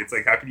Bugs Bunny. It's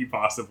how can you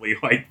possibly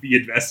be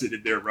invested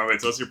in their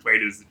romance unless you're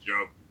playing it as a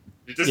joke?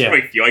 It doesn't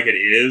really feel like it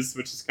is,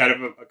 which is kind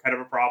of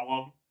a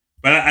problem.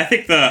 But I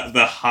think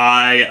the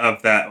high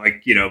of that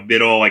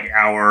middle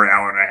hour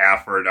and a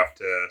half were enough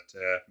to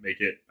make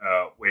it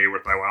way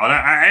worth my while. And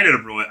I ended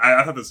up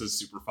I thought this was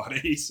super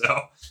funny.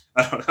 So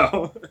I don't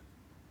know.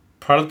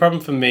 Part of the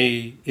problem for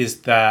me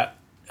is that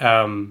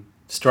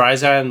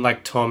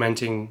Streisand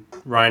tormenting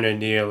Ryan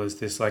O'Neal as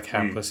this like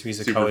hapless Super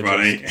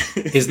musicologist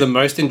funny. is the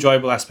most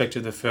enjoyable aspect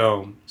of the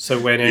film. So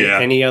when Yeah.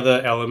 any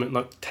other element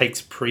like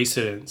takes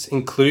precedence,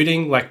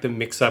 including like the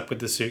mix-up with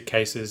the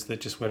suitcases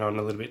that just went on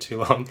a little bit too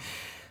long,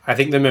 I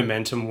think the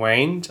momentum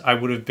waned. I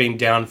would have been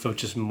down for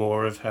just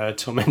more of her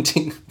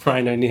tormenting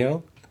Ryan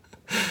O'Neal.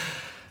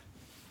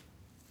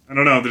 I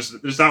don't know.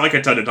 There's not like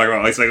a ton to talk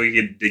about. It's like we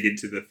can dig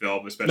into the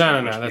film, especially.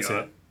 No, that's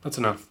it. That's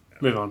enough.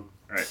 Move on.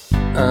 All right.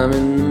 I'm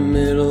in the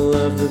middle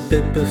of the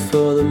bit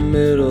before the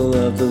middle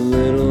of the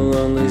little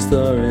lonely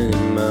story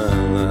in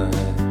my life.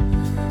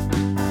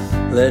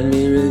 Let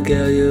me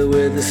regale you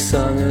with a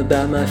song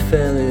about my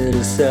failure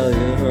to sell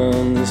you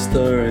home, the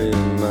story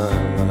of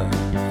my life.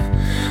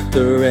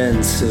 The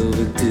rent's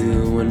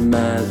overdue when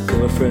my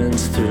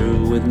girlfriend's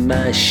through with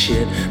my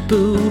shit.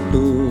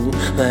 Boo-hoo,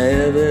 am I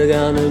ever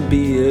gonna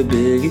be a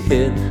big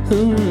hit?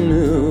 Who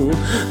knew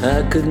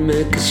I could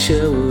make a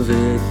show of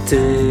it?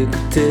 Tick,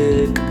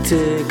 tick,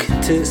 tick,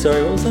 tick.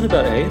 Sorry, what was that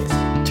about AIDS?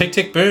 Tick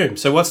Tick Boom.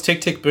 So what's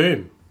Tick Tick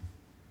Boom?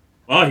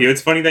 Well, Hugh,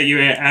 it's funny that you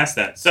asked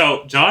that.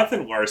 So,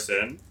 Jonathan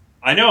Larson,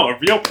 I know, a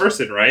real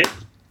person, right?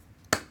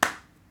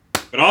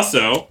 But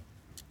also,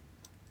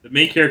 the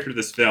main character of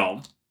this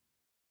film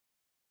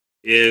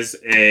is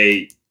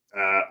a,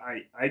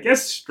 I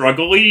guess,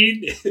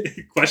 struggling,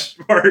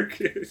 question mark.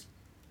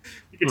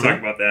 We can talk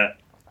about that.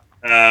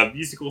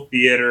 Musical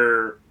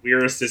theater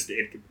lyricist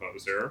and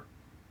composer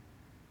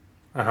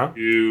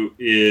who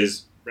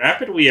is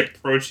rapidly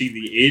approaching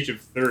the age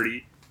of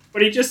 30,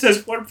 but he just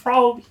has one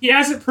problem. He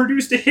hasn't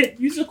produced a hit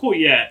musical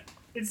yet.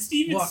 And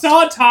Stephen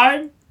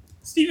Sondheim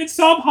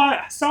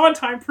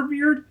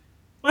premiered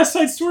West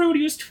Side Story when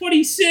he was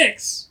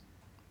 26.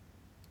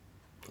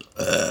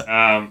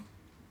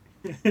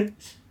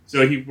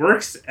 So he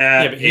works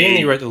at but he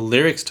only wrote the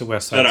lyrics to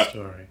West Side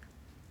Story.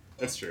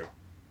 That's true.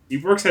 He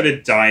works at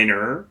a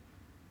diner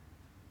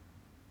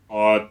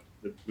called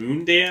the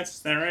Moondance, is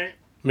that right?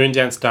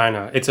 Moondance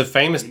Diner. It's a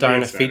famous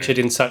diner featured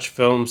in such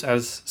films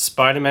as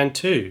Spider-Man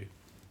 2.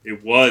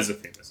 It was a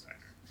famous diner.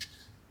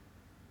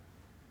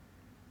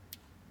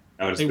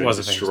 Now it's been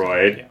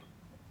destroyed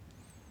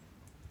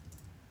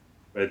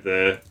by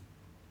the,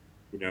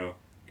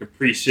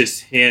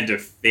 capricious hand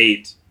of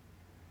fate.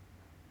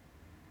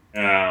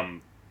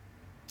 And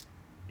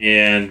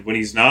when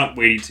he's not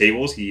waiting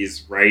tables, he's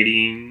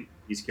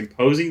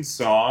composing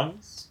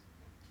songs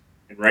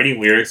and writing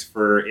lyrics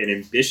for an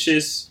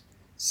ambitious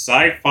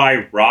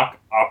sci-fi rock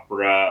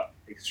opera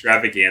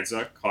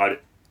extravaganza called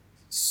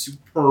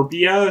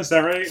Superbia. Is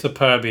that right?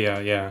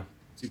 Superbia, yeah.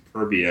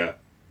 Superbia.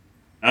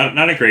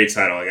 Not a great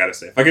title, I gotta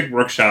say. If I could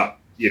workshop,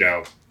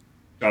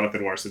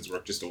 Jonathan Larson's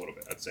work just a little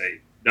bit, I'd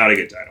say not a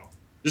good title.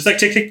 Just like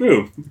Tick Tick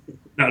Boom.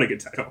 Not a good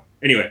title.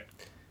 Anyway.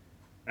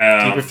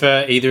 Do you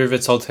prefer either of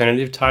its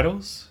alternative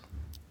titles?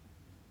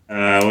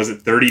 Was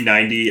it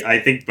 3090? I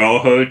think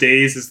Boho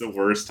Days is the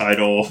worst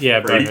title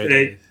for anything.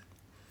 Days.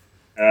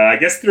 I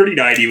guess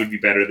 3090 would be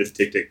better than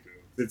Tick Tick Boom.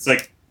 It's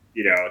like,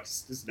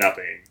 it's just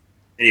nothing.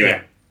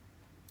 Anyway,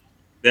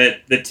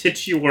 the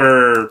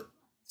titular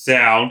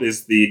sound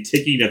is the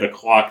ticking of the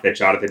clock that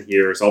Jonathan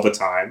hears all the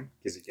time.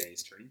 Because again,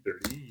 he's turning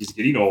 30. He's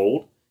getting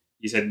old.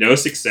 He's had no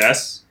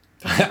success.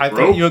 I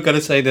thought you were going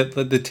to say that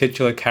the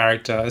titular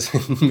character is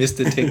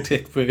Mr. Tick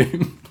Tick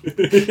Boom.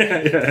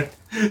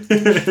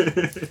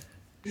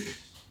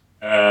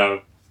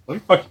 Let me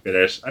fucking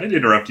finish. I didn't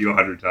interrupt you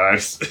 100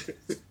 times.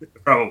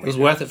 Probably. It was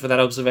worth it for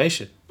that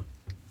observation.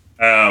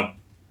 But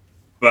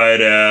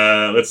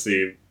let's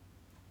see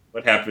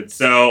what happened.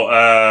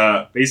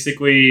 So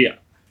basically,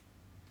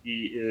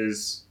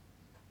 he's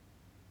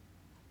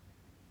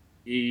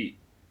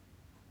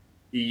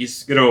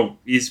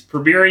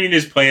premiering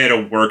his play at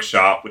a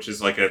workshop, which is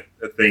like a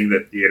thing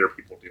that theater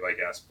people do, I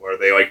guess, where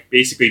they like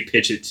basically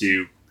pitch it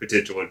to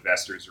potential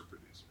investors or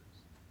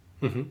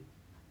producers.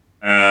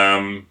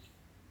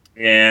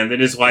 And then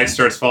his life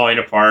starts falling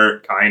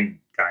apart, kind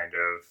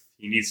of.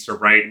 He needs to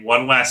write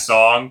one last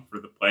song for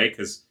the play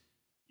because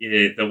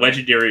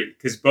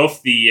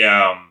both the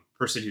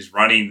person who's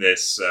running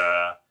this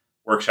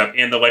workshop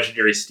and the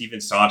legendary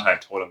Stephen Sondheim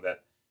told him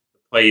that the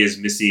play is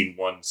missing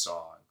one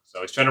song.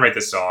 So he's trying to write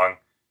this song.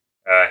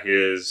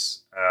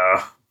 His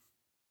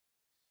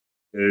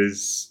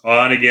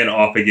on again,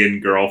 off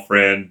again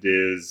girlfriend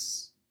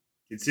is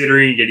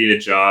considering getting a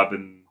job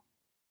in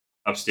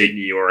upstate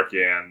New York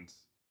and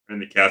in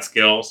the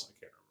Catskills. I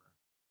can't remember.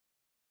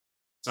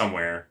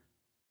 Somewhere.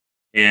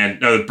 And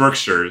no, the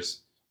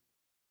Berkshires.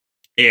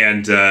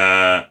 And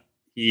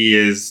he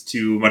is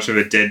too much of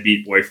a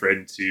deadbeat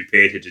boyfriend to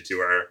pay attention to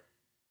her.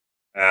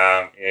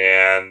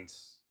 And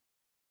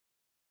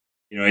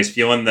he's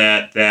feeling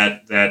that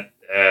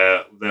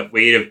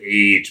weight of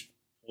age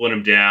pulling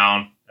him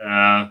down.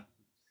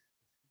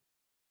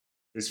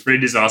 His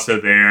friend is also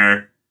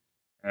there,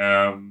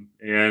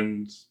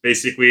 and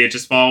basically it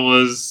just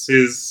follows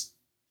his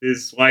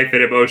life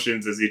and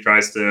emotions as he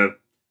tries to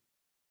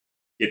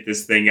get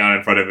this thing out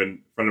in front of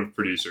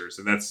producers,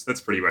 and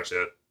that's pretty much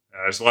it.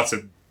 There's lots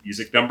of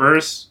music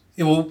numbers.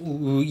 Well,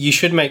 you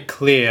should make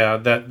clear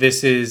that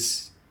this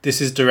is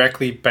this is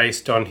directly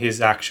based on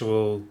his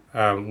actual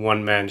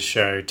one-man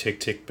show, Tick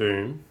Tick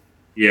Boom.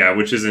 Yeah,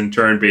 which is in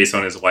turn based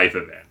on his life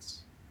events.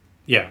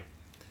 Yeah.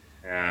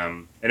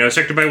 And it was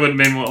directed by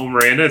Lin-Manuel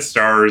Miranda. It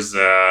stars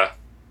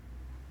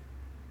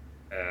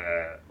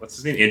what's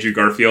his name? Andrew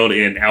Garfield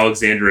and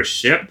Alexandra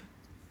Shipp.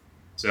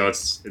 So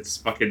it's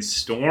fucking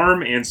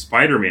Storm and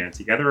Spider-Man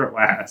together at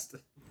last.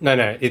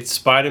 No, it's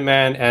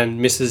Spider-Man and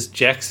Mrs.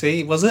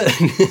 Jexy, was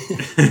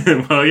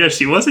it? Well, yeah,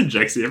 she was in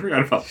Jexy. I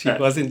forgot about that.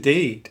 She was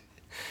indeed.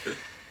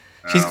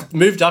 She's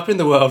moved up in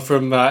the world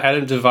from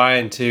Adam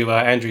Devine to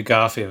Andrew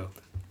Garfield.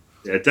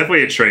 Yeah,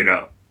 definitely a trade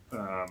up.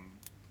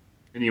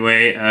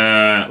 Anyway,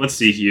 let's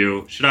see,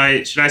 Hugh. Should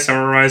I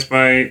summarize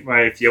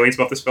my feelings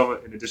about this film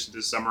in addition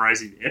to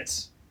summarizing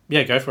it?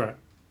 Yeah, go for it.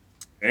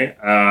 Okay.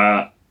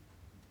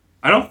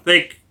 I don't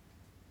think.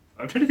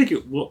 I'm trying to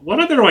think. What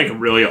other like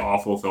really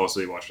awful films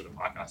we watched for the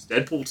podcast?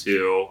 Deadpool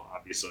 2,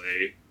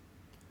 obviously.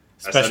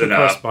 Special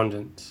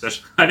Correspondence.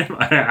 Special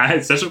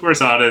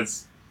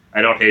Correspondence.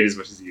 I don't hate as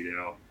much as you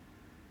do.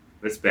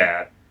 That's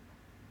bad.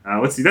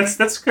 Let's see.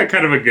 That's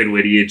kind of a good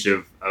lineage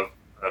of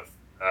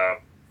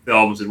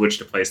films in which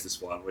to place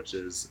this one, which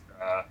is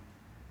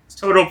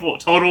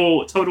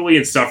totally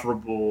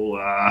insufferable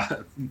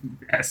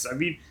mess. I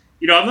mean,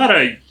 I'm not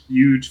a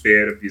huge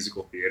fan of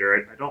musical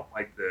theater. I don't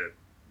like the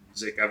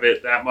music of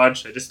it that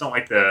much. I just don't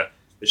like the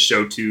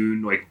show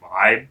tune like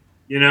vibe.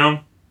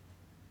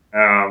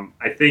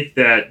 I think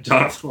that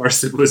Jonathan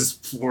Larson was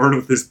born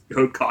with this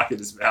goat cock in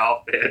his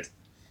mouth, and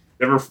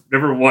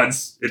never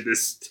once in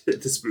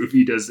this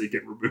movie does it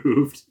get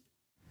removed.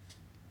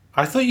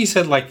 I thought you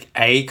said like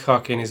a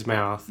cock in his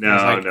mouth. No, I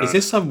was like, no. Is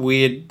this some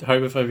weird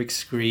homophobic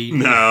screed?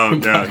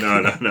 No.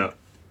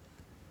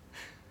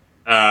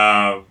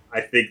 I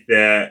think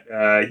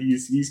that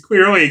he's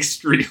clearly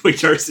extremely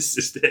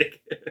narcissistic,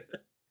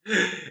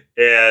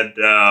 and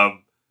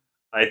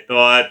I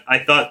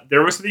thought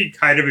there was something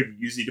kind of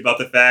amusing about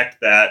the fact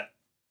that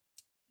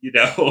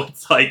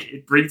it's like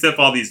it brings up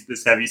all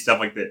this heavy stuff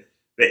like the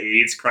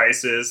AIDS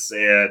crisis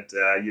and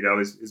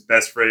his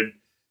best friend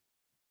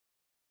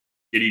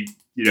getting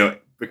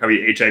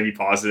becoming HIV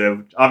positive,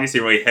 which obviously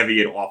really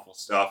heavy and awful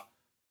stuff.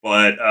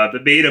 But the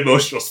main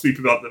emotional sweep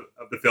of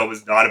the film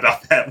is not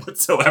about that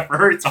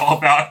whatsoever. It's all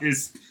about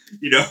his,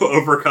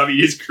 overcoming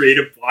his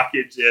creative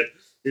blockage and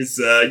his,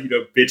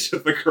 bitch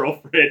of a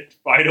girlfriend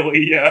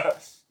finally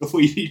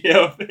leaving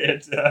him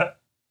and,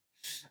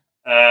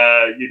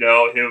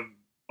 him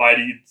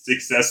finding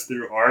success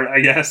through art,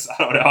 I guess.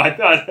 I don't know. I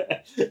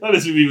thought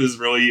this movie was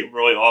really,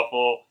 really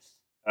awful.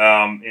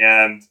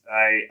 And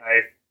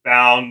I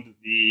found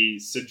the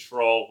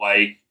central,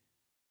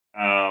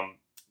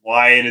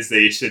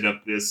 lionization of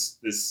this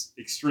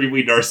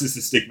extremely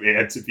narcissistic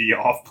man to be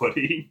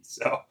off-putting.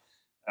 So,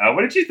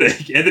 what did you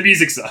think? And the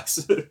music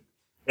sucks.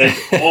 And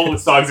all the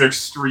songs are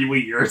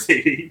extremely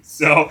irritating.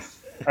 So,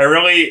 I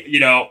really,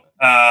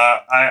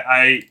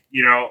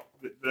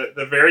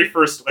 the very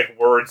first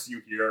words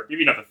you hear,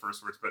 maybe not the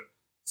first words, but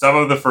some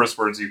of the first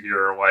words you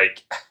hear are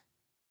like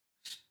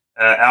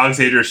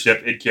Alexander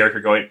Shipp in character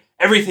going,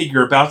 "Everything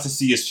you're about to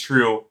see is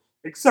true,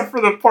 except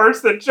for the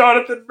parts that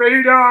Jonathan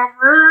made up."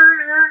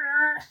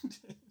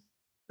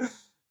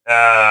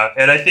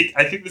 And I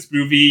think this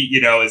movie,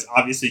 is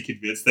obviously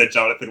convinced that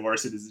Jonathan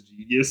Larson is a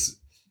genius,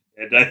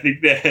 and I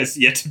think that has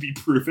yet to be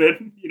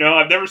proven.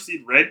 I've never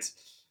seen Rent,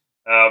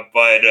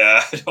 but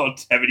I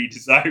don't have any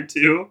desire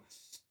to.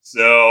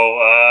 So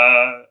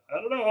I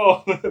don't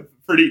know,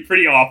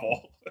 pretty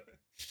awful.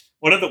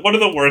 One of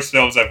the worst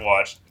films I've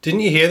watched.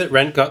 Didn't you hear that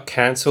Rent got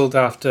cancelled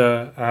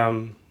after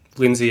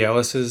Lindsay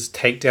Ellis's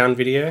takedown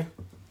video?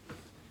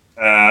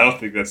 I don't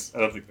think that's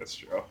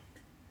true.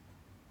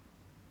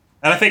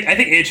 And I think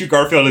Andrew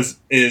Garfield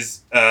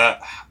is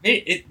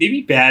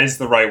maybe bad is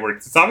the right word.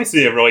 It's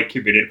obviously a really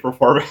committed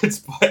performance,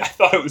 but I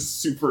thought he was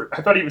super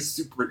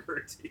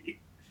irritating.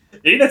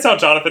 Maybe that's how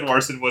Jonathan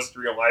Larson was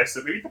in real life.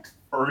 So maybe the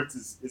performance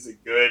is a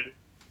good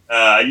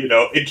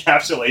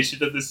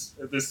encapsulation of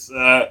this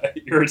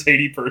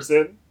irritating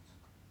person.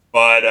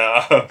 But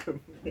I thought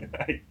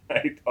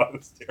it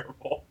was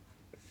terrible.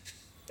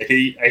 I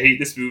hate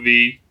this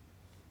movie.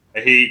 I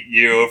hate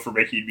you for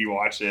making me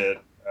watch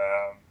it.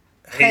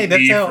 Hey,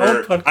 that's our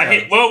old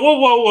podcast.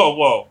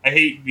 Whoa. I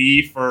hate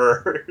me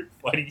for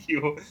letting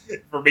you,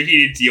 for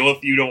making a deal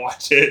with you to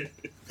watch it.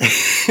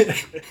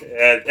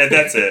 and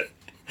that's it.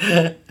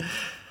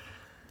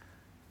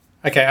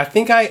 Okay, I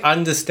think I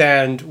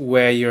understand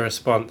where your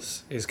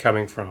response is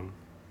coming from.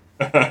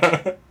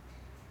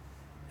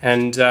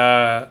 And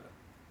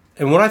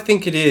what I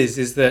think it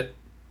is that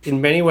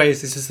in many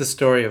ways this is the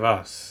story of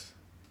us.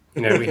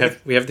 We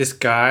have this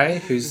guy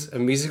who's a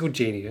musical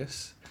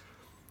genius.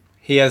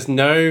 He has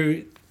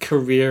no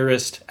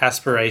careerist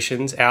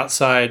aspirations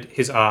outside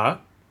his art.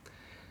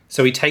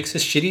 So he takes a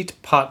shitty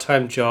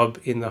part-time job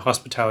in the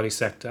hospitality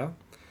sector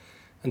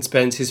and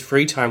spends his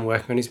free time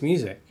working on his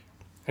music.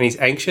 And he's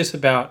anxious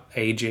about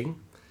aging.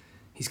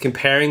 He's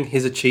comparing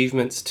his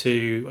achievements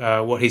to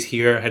what his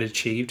hero had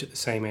achieved at the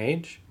same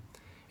age.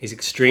 He's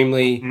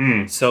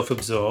extremely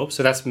self-absorbed.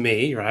 So that's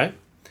me, right?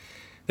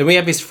 Then we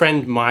have his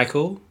friend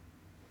Michael,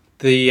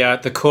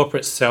 the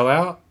corporate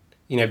sellout,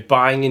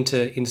 buying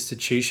into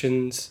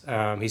institutions.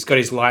 He's got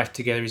his life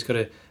together. He's got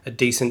a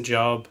decent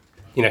job.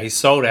 He's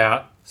sold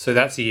out. So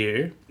that's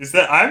you. Is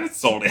that I'm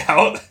sold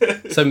out?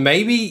 So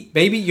maybe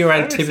your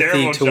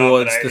antipathy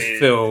towards the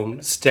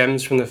film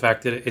stems from the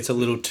fact that it's a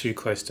little too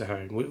close to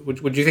home.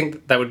 Would you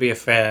think that would be a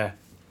fair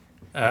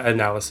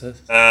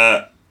analysis?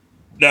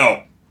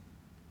 No.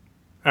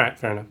 All right,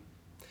 fair enough.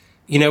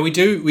 We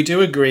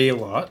do agree a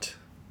lot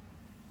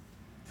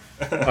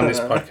on this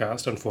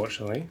podcast,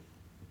 unfortunately.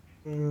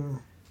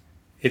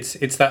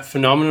 It's that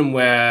phenomenon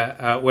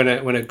where when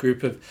a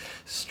group of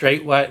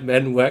straight white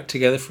men work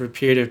together for a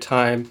period of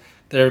time,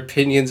 their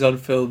opinions on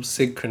films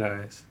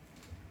synchronize.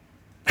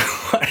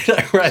 Why did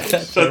I write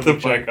that? Shut the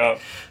fuck up.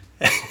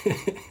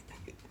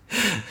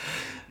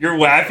 You're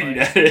laughing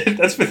at it.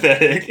 That's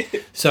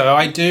pathetic. So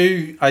I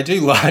do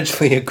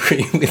largely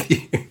agree with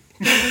you.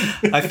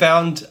 I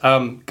found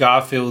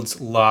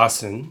Garfield's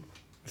Larson,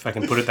 if I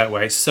can put it that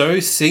way, so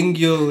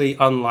singularly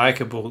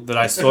unlikable that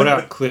I sought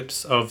out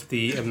clips of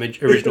the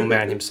original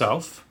man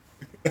himself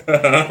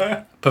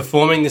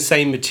performing the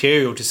same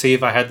material to see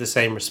if I had the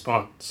same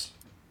response.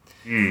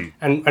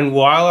 And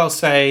while I'll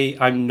say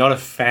I'm not a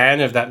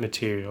fan of that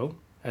material,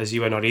 as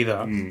you are not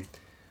either,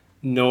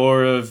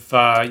 nor of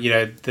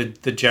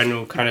the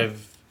general kind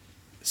of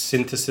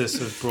synthesis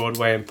of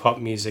Broadway and pop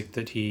music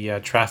that he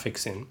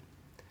traffics in,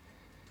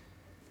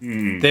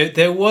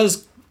 there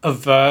was a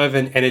verve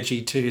and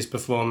energy to his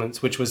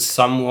performance which was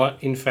somewhat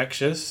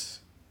infectious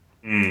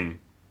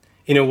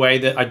in a way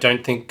that I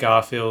don't think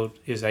Garfield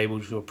is able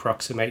to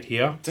approximate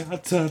here.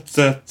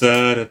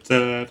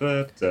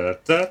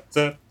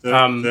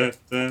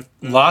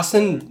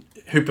 Larson,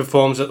 who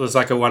performs it, was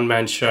like a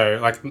one-man show,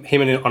 like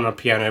him on a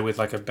piano with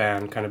like a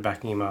band kind of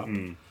backing him up.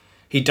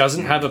 He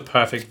doesn't have a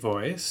perfect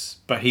voice,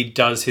 but he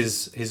does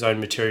his own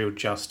material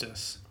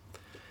justice.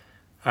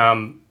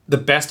 The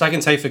best I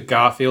can say for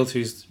Garfield,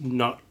 who's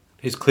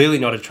clearly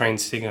not a trained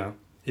singer,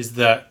 is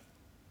that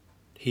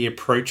he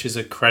approaches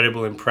a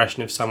credible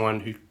impression of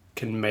someone who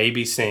can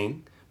maybe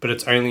sing, but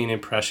it's only an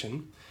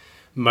impression.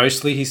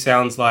 Mostly he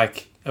sounds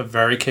like a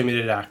very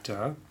committed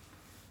actor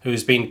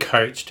who's been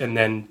coached and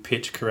then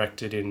pitch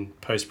corrected in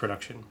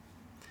post-production.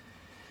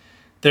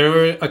 There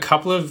were a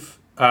couple of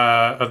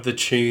the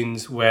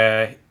tunes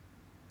where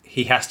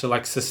he has to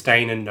like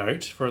sustain a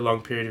note for a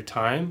long period of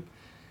time,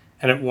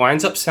 and it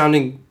winds up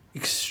sounding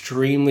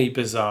extremely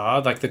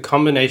bizarre. Like the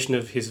combination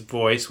of his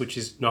voice, which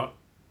is not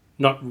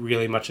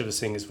really much of a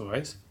singer's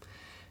voice,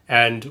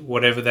 and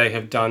whatever they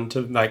have done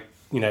to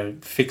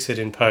fix it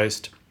in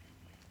post,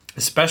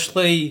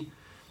 especially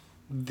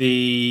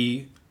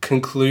the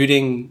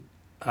concluding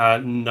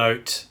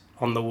note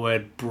on the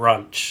word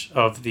brunch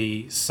of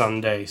the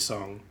Sunday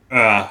song.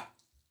 I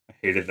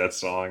hated that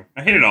song.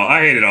 I hated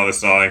all the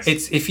songs.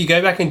 It's if you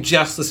go back and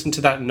just listen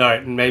to that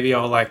note, and maybe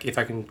I'll if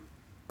I can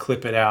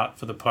clip it out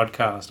for the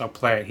podcast, I'll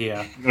play it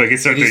here.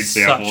 It's so great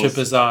samples. Such a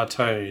bizarre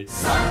tone.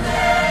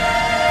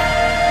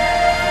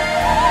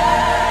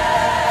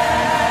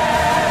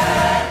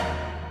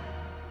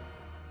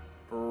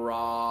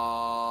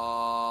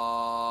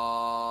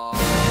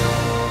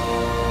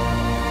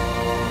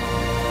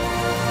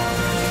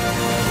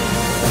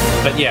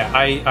 But yeah,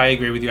 I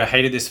agree with you. I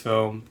hated this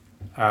film.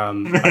 I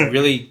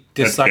really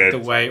disliked the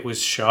way it was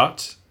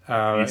shot.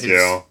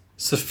 It's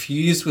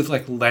suffused with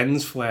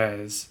lens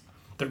flares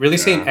that really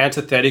seemed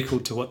antithetical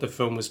to what the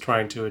film was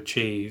trying to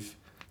achieve.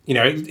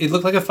 It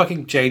looked like a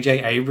fucking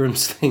J.J.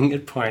 Abrams thing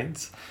at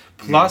points.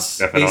 Plus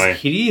these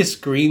hideous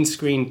green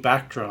screen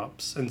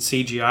backdrops and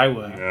CGI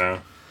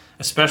work.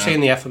 Especially in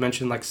the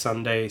aforementioned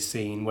Sunday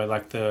scene where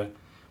the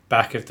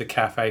back of the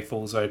cafe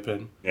falls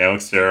open. Yeah, it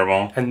looks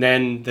terrible. And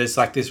then there's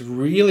this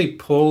really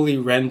poorly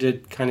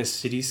rendered kind of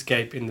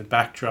cityscape in the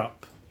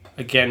backdrop,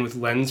 again with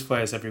lens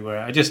flares everywhere.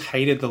 I just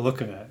hated the look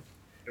of it.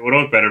 It would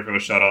look better if it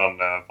was shot on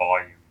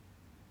volume.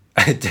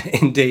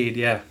 Indeed,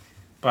 yeah.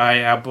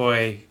 By our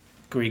boy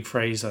Greg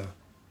Fraser,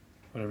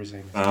 whatever his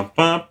name is.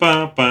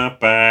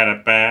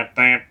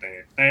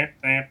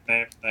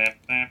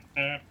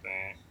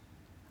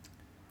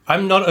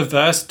 I'm not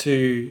averse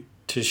to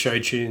show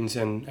tunes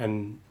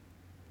and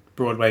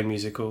Broadway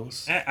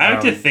musicals. I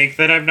like to think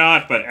that I'm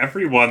not, but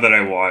every one that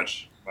I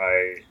watch,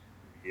 I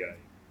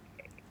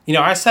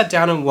sat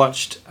down and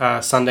watched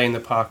Sunday in the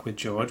Park with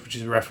George, which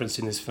is referenced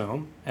in this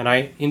film, and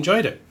I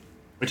enjoyed it.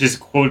 Which is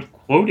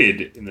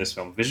quoted in this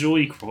film,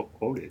 visually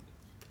quoted.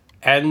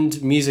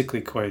 And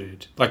musically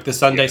quoted. The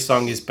Sunday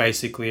song is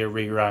basically a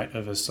rewrite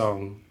of a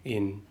song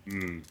in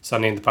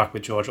Sunday in the Park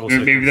with George. Also,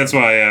 maybe that's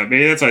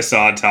why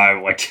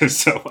Sondheim liked him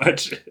so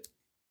much.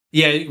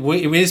 Yeah,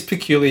 it is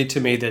peculiar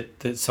to me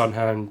that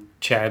Sondheim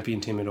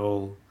championed him at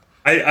all.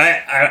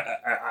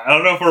 I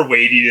don't know if we're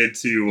wading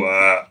into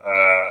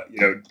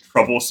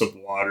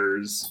troublesome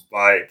waters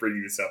by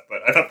bringing this up, but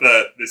I thought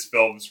that this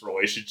film's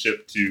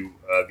relationship to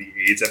the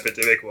AIDS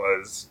epidemic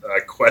was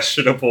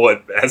questionable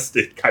at best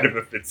and kind of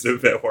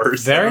offensive at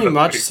worst. Very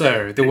much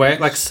so. The way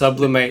it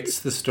sublimates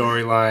the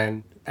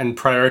storyline and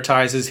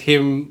prioritizes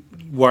him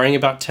worrying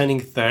about turning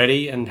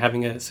 30 and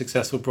having a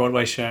successful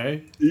Broadway show.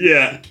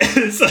 Yeah,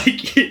 it's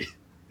like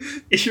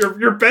if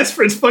your best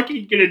friend's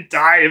fucking gonna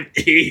die of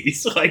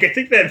AIDS. Like, I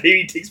think that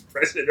maybe takes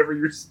precedent over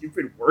your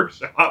stupid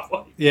workshop.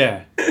 Like,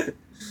 Yeah.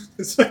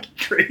 it's fucking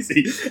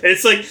crazy. And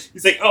it's like,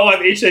 he's like, oh,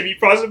 I'm HIV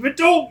positive, but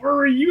don't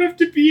worry, you have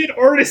to be an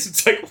artist.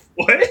 It's like,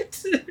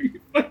 what? Are you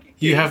fucking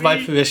You have my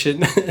kidding permission.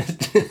 me?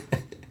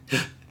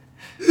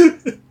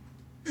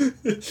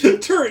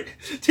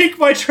 Take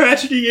my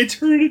tragedy and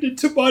turn it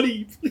into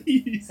money,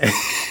 please.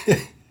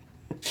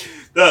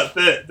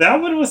 That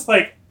one was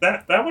like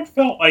that one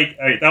felt like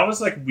that was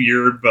like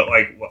weird, but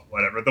like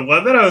whatever. The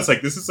one that I was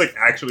like, this is like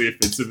actually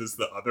offensive is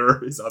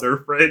his other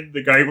friend,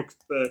 the guy who works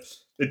at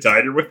the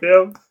diner with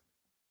him.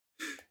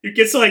 He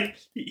gets like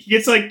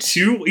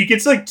two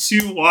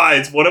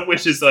lines, one of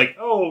which is like,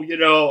 oh, you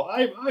know,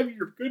 I'm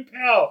your good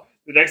pal.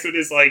 The next one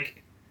is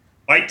like,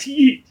 my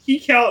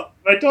count,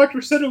 my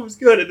doctor said it was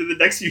good, and then the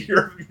next you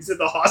hear him, he's in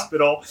the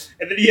hospital,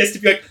 and then he has to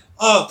be like,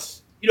 oh,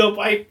 you know,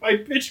 my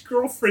bitch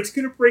girlfriend's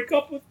gonna break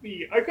up with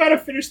me. I gotta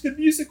finish the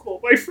musical.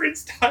 My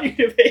friend's dying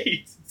of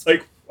AIDS. It's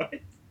like, what? I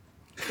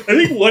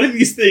think one of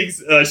these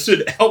things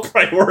should help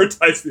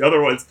prioritize the other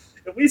ones.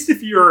 At least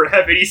if you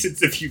have any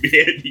sense of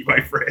humanity,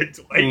 my friend.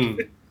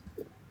 Like,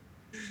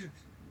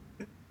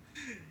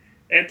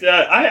 and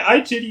I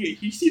genuinely,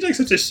 he seemed like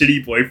such a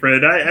shitty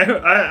boyfriend.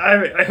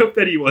 I hope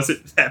that he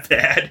wasn't that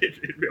bad in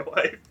real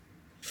life.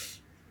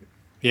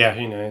 Yeah,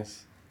 who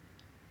knows?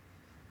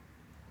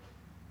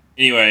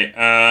 Anyway,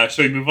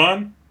 shall we move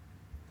on?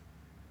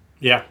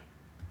 Yeah.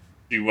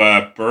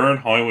 To Burn,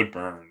 Hollywood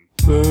Burn.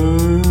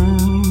 Burn,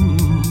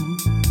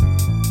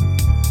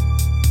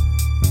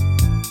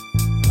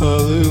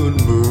 Hollywood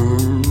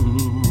burn.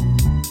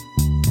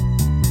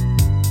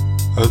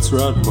 That's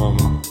right,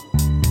 mama.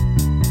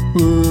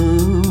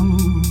 Burn,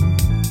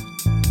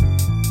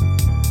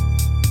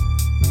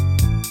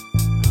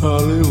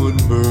 Hollywood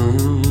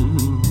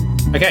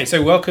burn. Okay,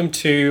 so welcome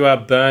to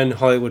Burn,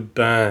 Hollywood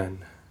Burn.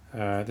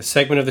 The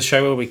segment of the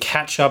show where we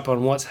catch up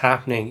on what's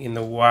happening in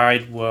the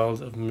wide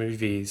world of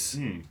movies.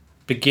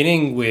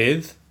 Beginning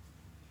with,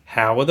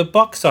 how are the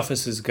box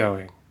offices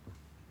going?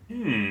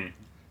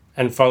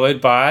 And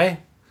followed by,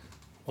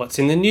 what's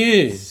in the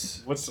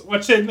news?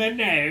 What's in the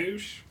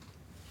news?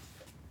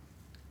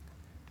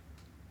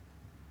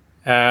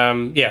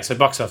 So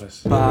box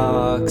office.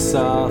 Box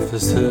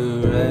office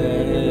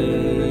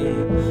hooray.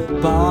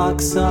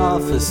 Box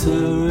office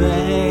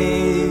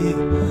hooray.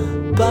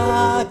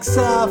 Box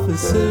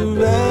office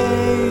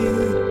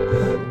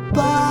hooray.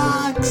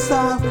 Box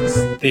office.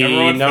 The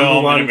Number number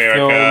film one in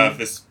America film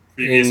this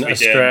previous in weekend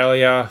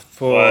Australia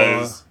for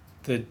was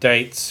the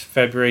dates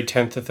February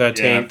 10th to 13th.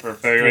 Yeah, for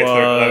February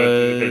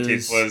 11th to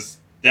 13th was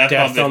Death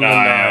on the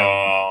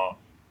Nile,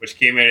 which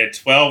came in at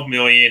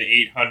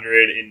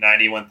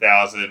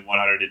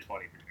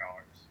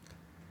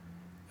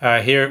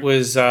 $12,891,123. Here it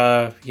was,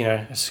 a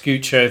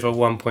scooch over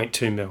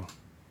 1.2 mil.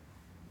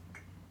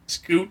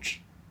 Scooch.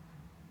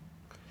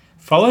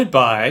 Followed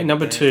by,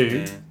 number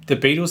 2, The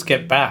Beatles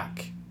Get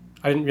Back.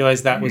 I didn't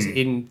realize that was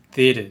in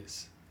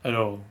theaters at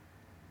all.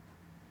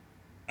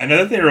 I know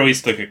that they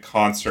released like a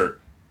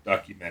concert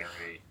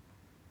documentary.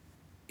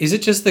 Is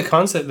it just the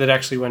concert that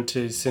actually went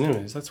to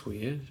cinemas? That's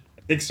weird.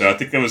 I think so. I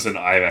think that was an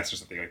IMAX or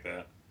something like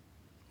that.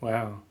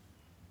 Wow.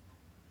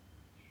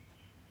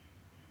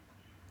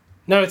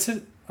 No, I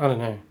don't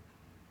know.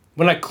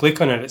 When I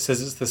click on it, it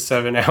says it's the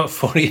 7-hour,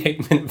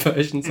 48-minute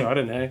version, so I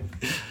don't know.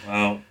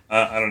 Well,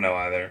 I don't know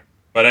either.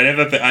 But I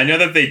know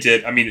that they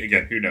did. I mean,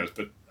 again, who knows?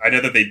 But I know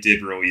that they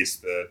did release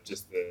the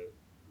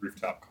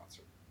rooftop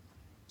concert.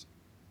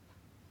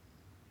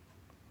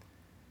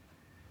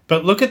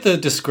 But look at the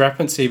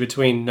discrepancy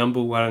between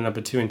number 1 and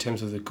number 2 in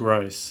terms of the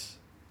gross.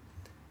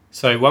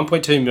 So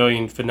 1.2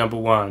 million for number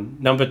 1.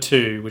 Number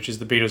 2, which is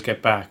The Beatles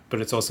Get Back, but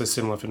it's also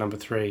similar for number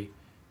 3,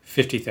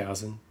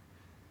 50,000.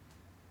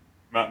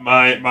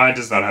 Mine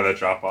does not have that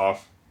drop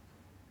off.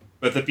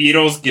 But The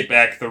Beatles Get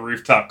Back, the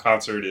rooftop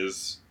concert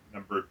is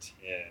number 10.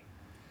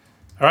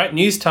 All right,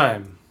 news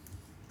time.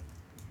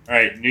 All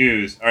right,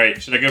 news. All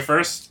right, should I go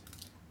first?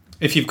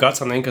 If you've got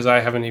something, because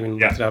I haven't even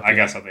looked it up I yet.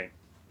 got something.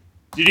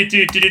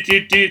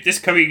 This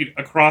coming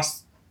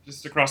across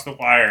the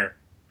wire.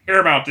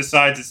 Paramount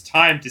decides it's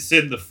time to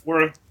send the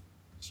 4th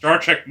Star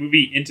Trek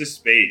movie into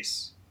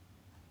space.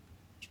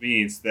 Which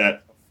means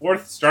that a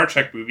 4th Star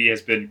Trek movie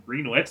has been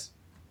greenlit.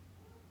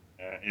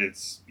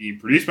 It's being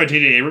produced by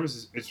J.J.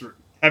 Abrams. It's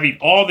having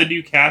all the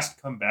new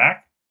cast come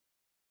back.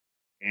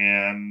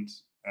 And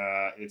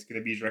it's going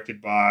to be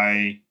directed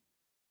by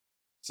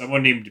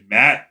someone named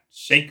Matt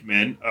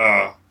Shankman.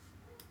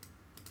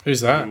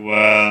 Who's that? Who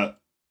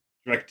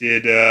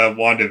directed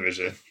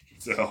WandaVision.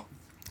 So,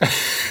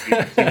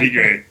 it'd be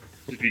great.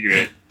 It'd be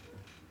great.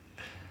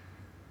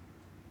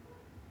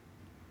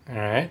 All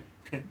right.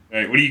 All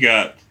right, what do you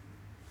got?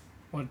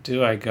 What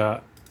do I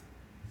got?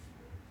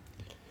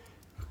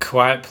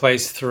 Quiet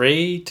Place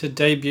 3 to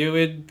debut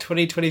in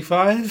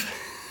 2025.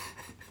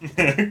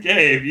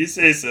 Okay, if you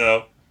say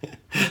so.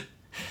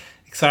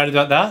 Excited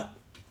about that?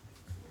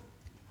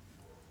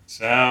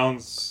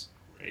 Sounds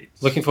Great.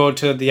 Looking forward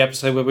to the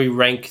episode where we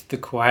rank the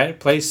Quiet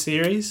Place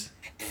series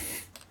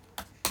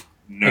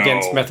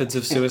against Methods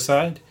of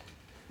Suicide.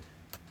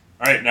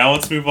 All right, now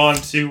let's move on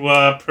to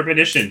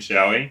Premonition,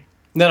 shall we?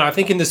 No, I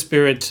think in the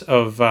spirit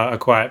of A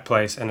Quiet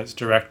Place and its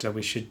director,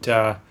 we should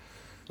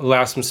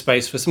allow some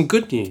space for some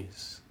good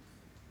news.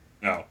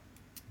 No.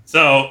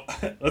 So,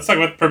 let's talk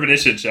about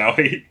Premonition, shall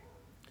we?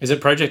 Is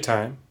it project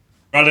time?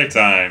 Project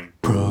time.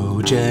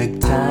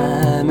 Project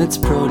time, it's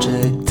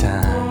project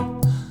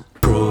time.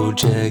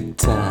 Project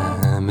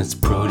time, it's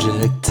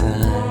project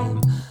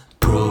time.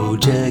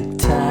 Project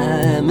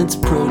time, it's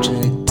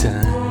project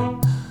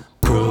time.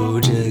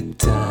 Project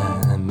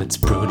time, it's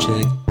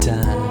project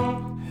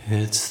time.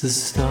 It's the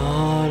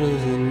start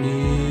of a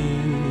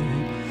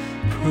new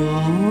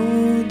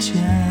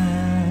project,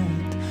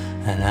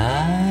 and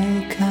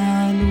I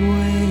can't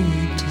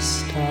wait to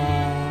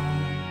start.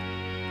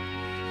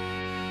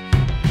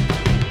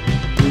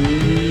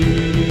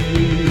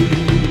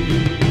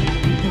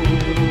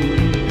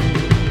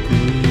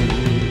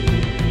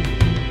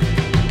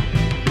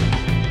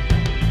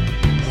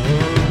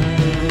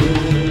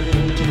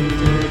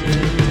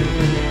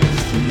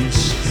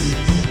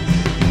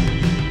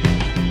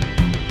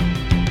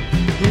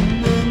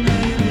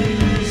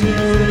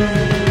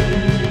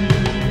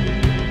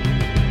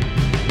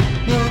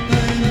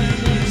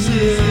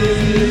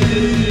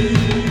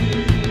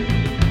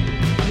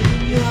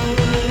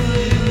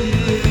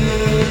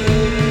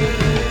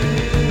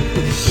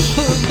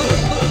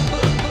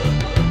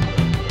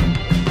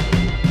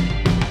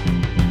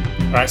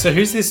 All right, so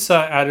who's this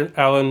Adam?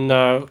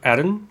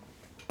 Adam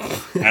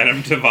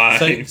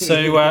Devine.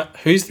 So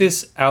who's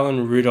this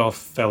Alan Rudolph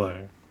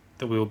fellow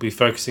that we will be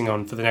focusing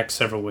on for the next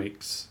several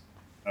weeks?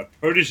 A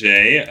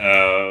protege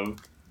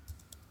of,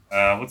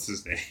 what's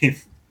his name?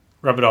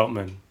 Robert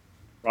Altman.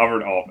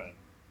 Robert Altman.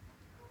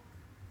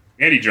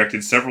 And he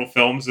directed several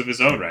films of his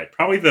own right.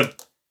 Probably the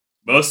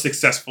most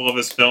successful of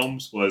his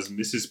films was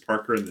Mrs.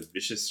 Parker and the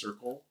Vicious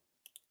Circle.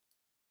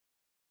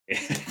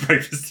 And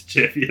Breakfast of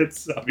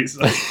Champions,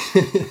 obviously.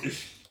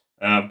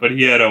 But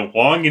he had a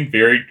long and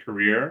varied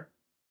career,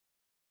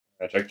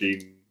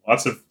 directing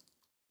lots of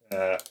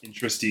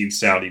interesting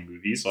sounding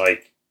movies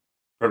like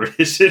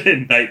Premonition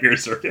and Nightmare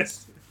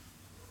Circus.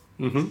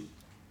 Mm-hmm.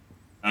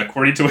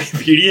 According to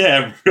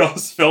Wikipedia,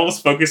 Rudolph's films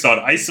focus on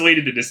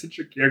isolated and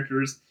eccentric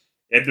characters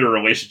and their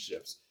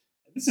relationships.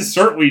 And this is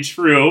certainly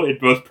true in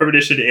both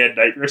Premonition and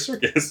Nightmare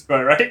Circus, am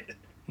I right?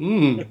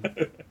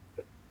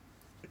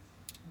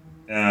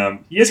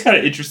 He is kind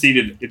of interesting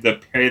in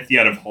the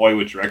pantheon of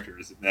Hollywood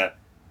directors in that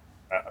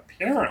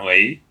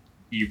apparently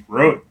he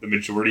wrote the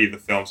majority of the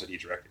films that he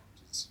directed,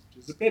 which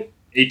is a bit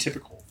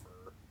atypical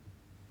for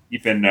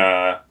even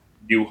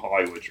new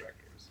Hollywood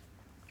directors.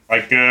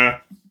 Like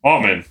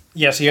Altman.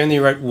 Yes, he only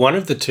wrote one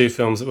of the two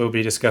films that we'll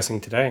be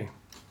discussing today.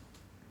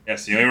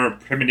 Yes, he only wrote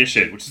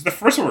Premonition, which is the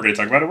first one we're going to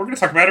talk about, and we're going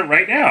to talk about it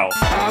right now.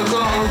 I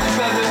got a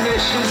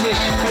premonition, this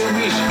film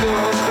is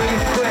gonna be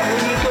pretty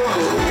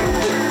good.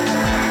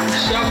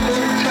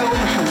 Something tells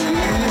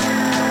me,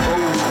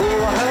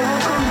 oh, I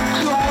have a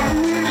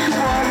good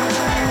time this one.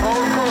 I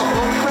got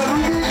a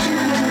premonition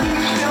that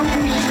this film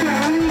is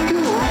very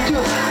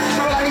good.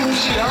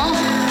 Fraser,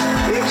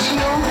 it's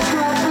your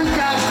proper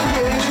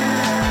Daphne.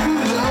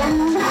 Hello?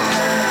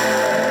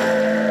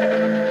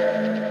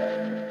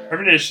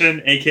 Premonition,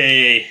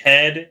 a.k.a.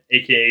 Head,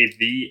 a.k.a.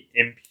 The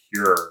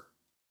Impure.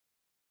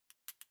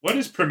 What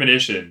is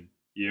Premonition,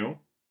 you?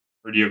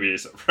 Or do you want me to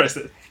surprise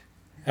it?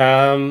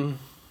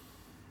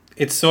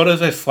 It's sort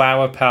of a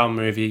flower power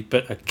movie,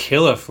 but a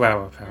killer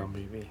flower power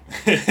movie.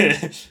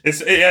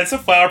 It's a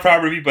flower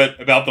power movie, but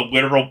about the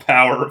literal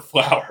power of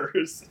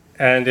flowers.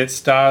 And it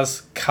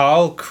stars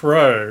Carl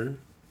Crow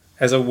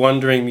as a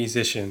wandering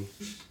musician.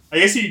 I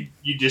guess you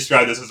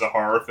describe this as a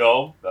horror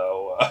film,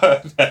 though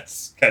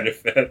that's kind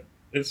of a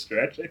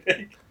stretch, I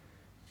think.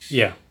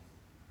 Yeah.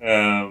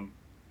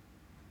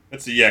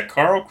 Let's see. Yeah,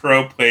 Carl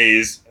Crow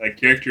plays a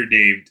character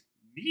named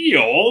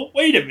Neil.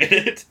 Wait a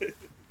minute.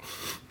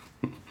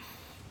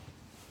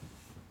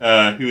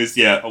 Who is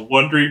a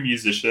wandering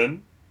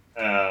musician.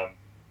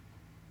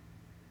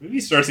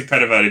 Movie starts in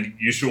kind of an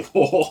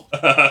unusual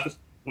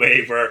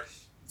way where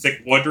it's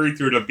like wandering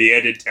through an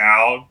abandoned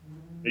town,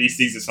 and he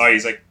sings a song.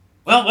 He's like,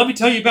 "Well, let me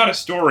tell you about a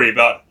story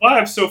about why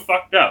I'm so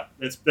fucked up."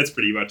 That's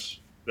pretty much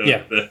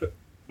the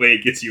way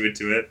it gets you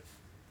into it.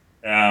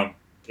 And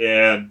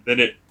then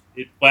it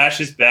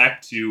flashes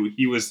back to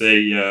he was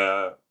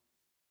a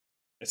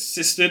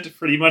assistant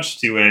pretty much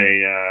to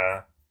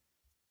a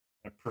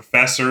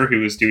professor who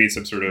was doing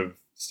some sort of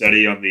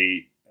study on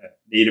the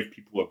native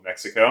people of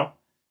Mexico,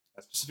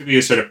 specifically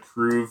to sort of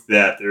prove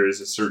that there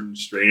is a certain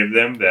strain of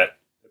them that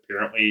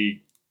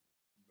apparently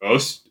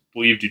most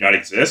believe do not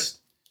exist.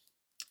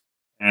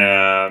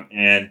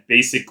 And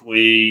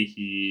basically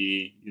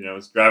he,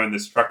 is driving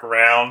this truck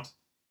around.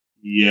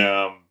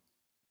 Their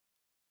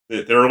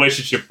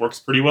relationship works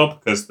pretty well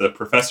because the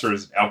professor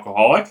is an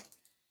alcoholic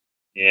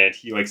and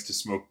he likes to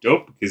smoke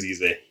dope because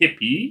he's a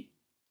hippie.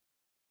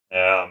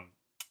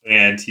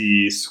 And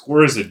he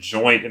scores a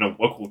joint in a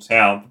local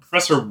town. The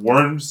professor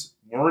warns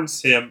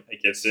warns him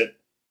against it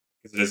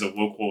because it is a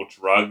local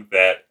drug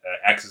that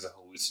acts as a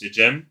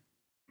hallucinogen.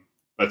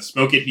 But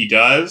smoke it he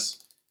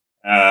does.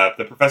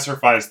 The professor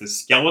finds the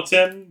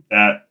skeleton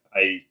that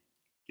I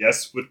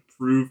guess would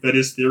prove that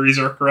his theories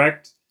are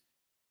correct.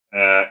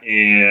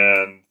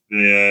 And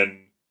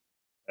then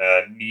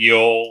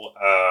Neil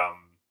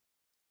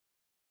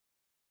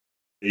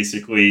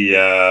basically, he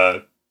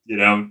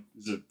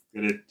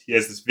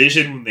has this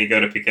vision when they go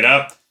to pick it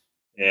up,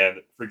 and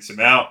it freaks him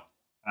out.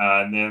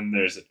 And then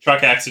there's a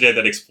truck accident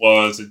that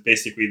explodes, and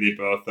basically they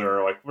both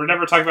are like, we're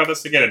never talking about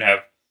this again, and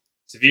have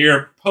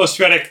severe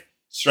post-traumatic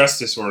stress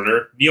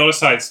disorder. Neil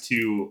decides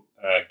to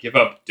give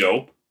up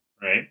dope,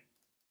 right?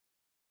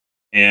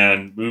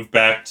 And move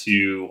back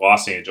to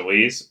Los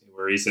Angeles,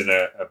 where he's in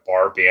a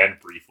bar band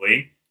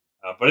briefly.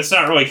 But it's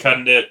not really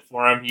cutting it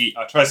for him. He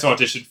tries to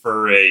audition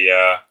for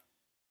a,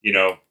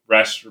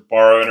 restaurant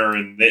bar owner,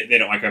 and they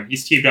don't like him.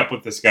 He's teamed up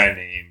with this guy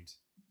named,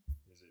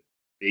 is it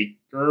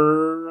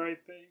Baker, I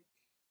think?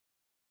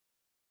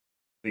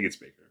 I think it's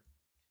Baker.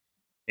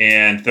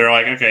 And they're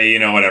like, okay,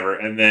 whatever.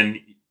 And then,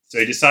 so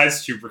he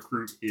decides to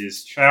recruit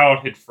his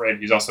childhood friend,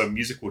 who's also a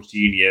musical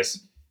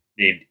genius,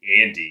 named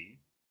Andy.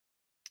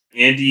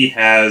 Andy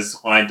has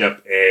lined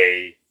up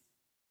a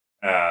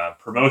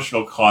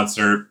promotional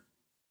concert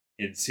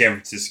in San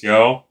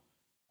Francisco,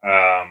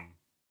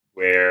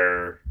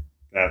 where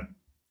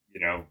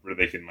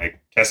they can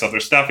test out their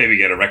stuff, maybe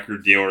get a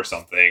record deal or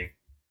something.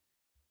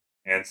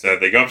 And so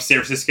they go up to San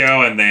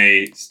Francisco and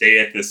they stay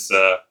at this.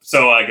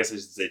 So I guess I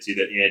should say too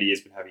that Andy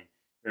has been having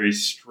very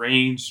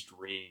strange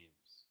dreams.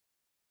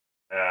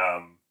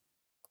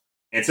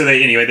 And so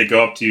they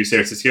go up to San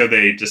Francisco.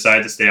 They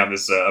decide to stay on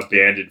this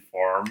abandoned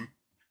farm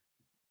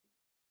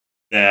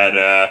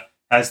that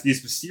has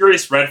these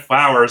mysterious red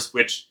flowers,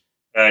 which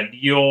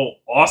Neil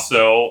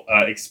also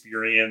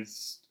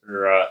experienced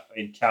or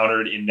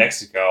encountered in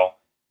Mexico.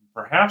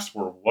 Perhaps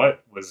were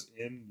what was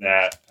in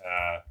that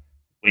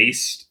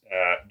waste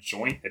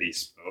joint that he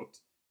smoked.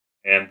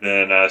 And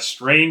then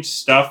strange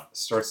stuff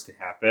starts to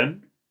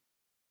happen.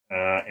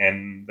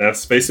 And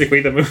that's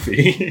basically the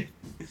movie.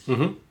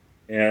 Mm-hmm.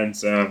 And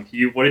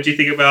what did you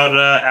think about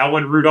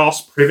Alan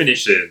Rudolph's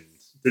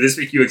premonitions? Did this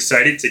make you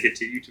excited to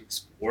continue to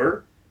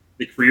explore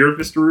the career of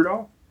Mr.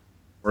 Rudolph?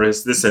 Or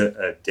is this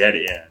a dead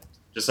end?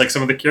 Just like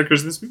some of the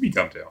characters in this movie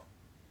come to.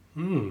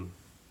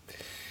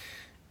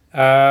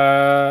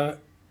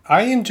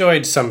 I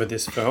enjoyed some of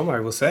this film, I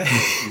will say.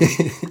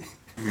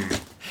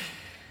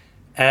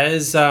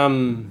 As our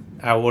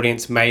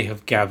audience may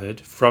have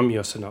gathered from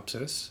your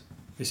synopsis,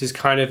 this is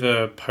kind of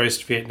a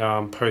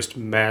post-Vietnam,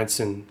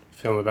 post-Manson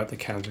film about the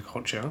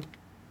counterculture.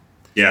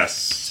 Yes.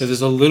 So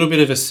there's a little bit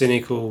of a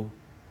cynical,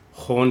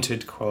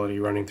 haunted quality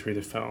running through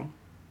the film.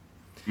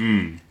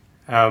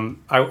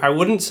 I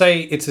wouldn't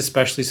say it's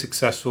especially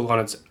successful on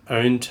its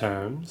own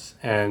terms.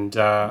 And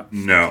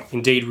no.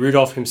 Indeed,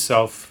 Rudolph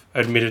himself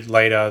admitted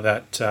later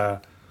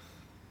that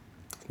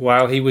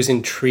while he was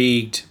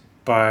intrigued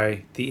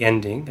by the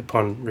ending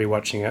upon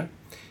rewatching it,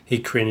 he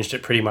cringed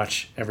at pretty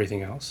much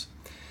everything else.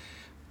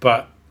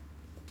 But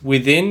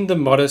within the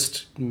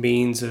modest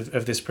means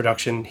of this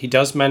production, he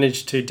does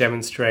manage to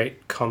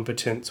demonstrate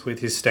competence with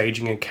his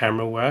staging and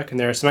camera work. And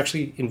there are some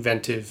actually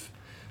inventive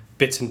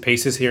bits and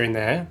pieces here and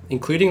there,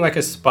 including like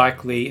a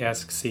Spike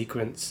Lee-esque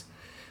sequence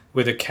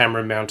with a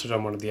camera mounted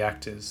on one of the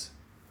actors,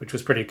 which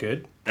was pretty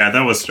good. Yeah,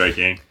 that was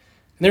striking. And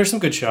there are some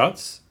good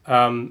shots.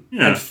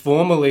 And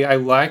formally, I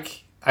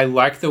like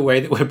the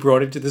way that we're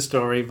brought into the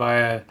story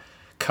via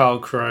Carl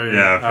Crow.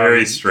 Yeah,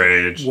 very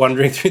strange.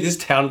 Wandering through this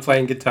town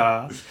playing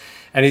guitar.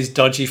 And his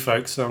dodgy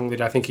folk song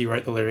that I think he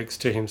wrote the lyrics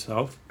to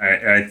himself.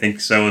 I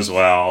think so as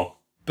well.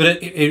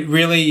 But it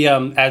really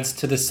adds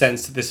to the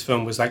sense that this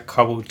film was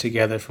cobbled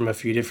together from a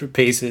few different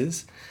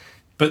pieces.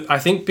 But I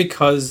think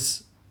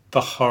because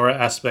the horror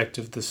aspect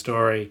of the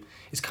story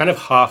is kind of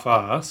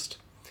half-assed,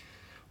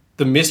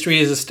 the mystery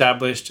is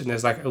established and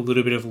there's a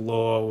little bit of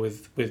lore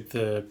with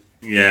the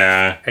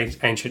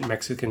ancient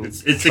Mexican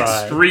It's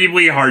tribe.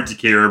 extremely hard to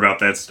care about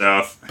that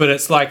stuff. But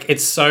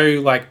it's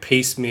so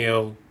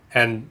piecemeal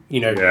and,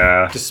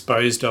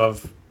 disposed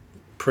of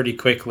pretty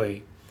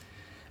quickly.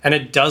 And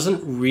it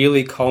doesn't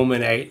really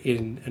culminate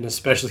in an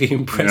especially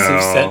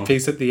impressive set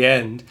piece at the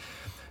end.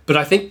 But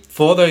I think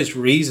for those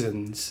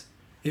reasons,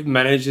 it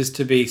manages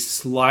to be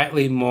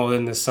slightly more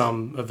than the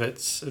sum of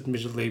its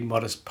admittedly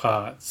modest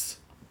parts.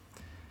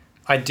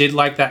 I did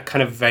like that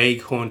kind of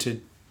vague,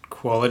 haunted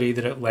quality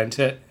that it lent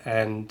it,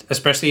 and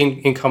especially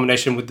in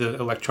combination with the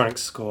electronic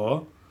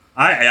score.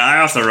 I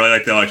also really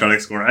like the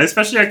electronic score. I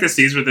especially like the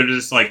scenes where they're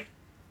just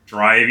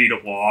driving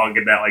along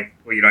and that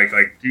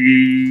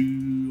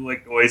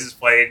noise is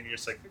playing and you're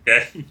just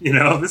okay,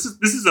 this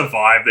is a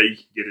vibe that you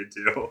can get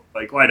into.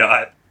 Why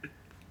not?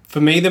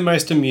 For me, the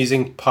most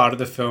amusing part of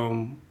the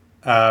film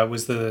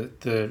was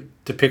the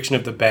depiction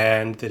of the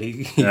band that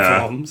he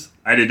forms.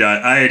 I did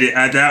not.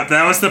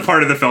 That was the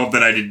part of the film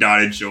that I did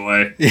not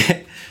enjoy.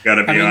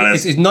 Gotta be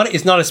honest. It's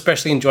not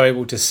especially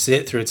enjoyable to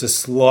sit through. It's a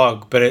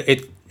slog, but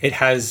it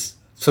has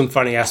some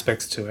funny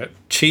aspects to it.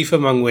 Chief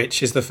among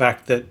which is the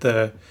fact that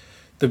the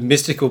the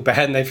mystical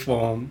band they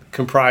form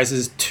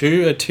comprises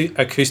two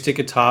acoustic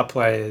guitar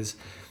players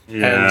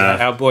and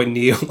our boy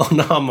Neil on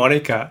the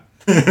harmonica.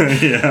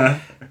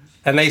 Yeah.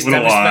 And they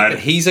establish the fact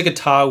that he's a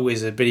guitar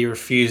wizard, but he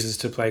refuses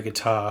to play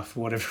guitar for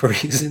whatever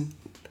reason.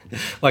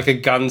 Like a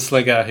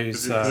gunslinger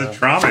who's... It's a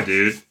trauma,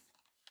 dude.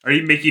 Are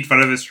you making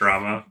fun of his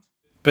trauma?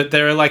 But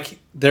there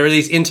are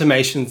these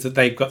intimations that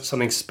they've got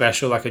something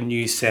special, like a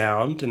new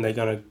sound, and they're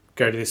going to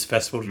go to this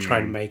festival to try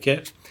and make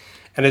it.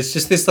 And it's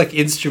just this like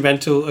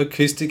instrumental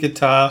acoustic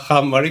guitar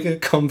harmonica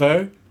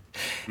combo.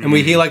 And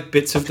we hear like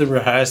bits of them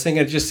rehearsing,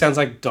 and it just sounds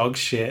like dog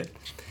shit.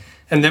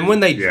 And then when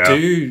they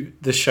do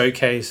the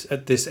showcase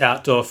at this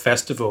outdoor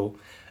festival,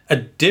 a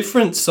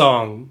different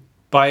song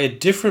by a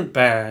different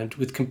band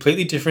with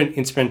completely different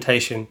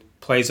instrumentation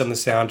plays on the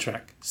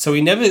soundtrack. So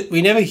we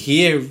never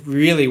hear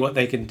really what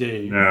they can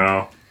do.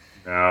 No.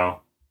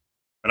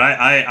 But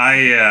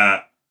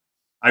I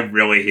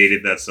really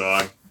hated that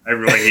song. I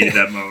really hated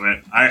that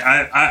moment.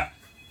 I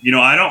do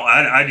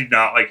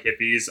not like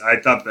hippies.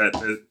 I thought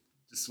that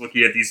just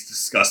looking at these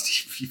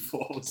disgusting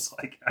people was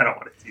like, I don't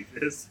want to do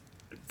this.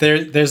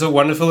 There's a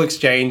wonderful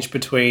exchange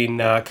between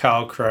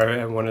Carl Crow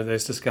and one of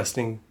those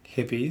disgusting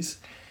hippies.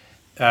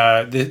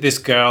 This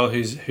girl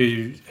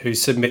who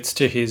submits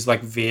to his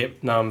like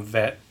Vietnam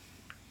vet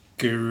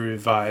guru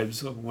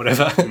vibes or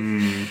whatever.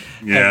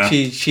 Yeah.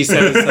 And she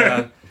says,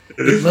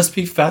 it must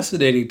be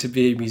fascinating to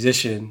be a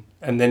musician.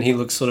 And then he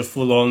looks sort of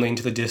forlornly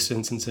into the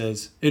distance and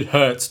says, it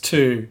hurts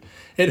too.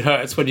 It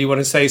hurts when you want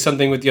to say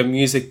something with your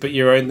music, but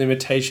your own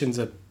limitations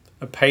are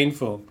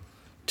painful.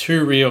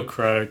 Too real,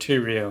 Crow.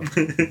 Too real.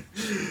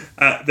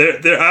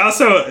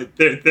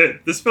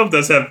 This film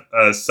does have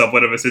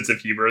somewhat of a sense of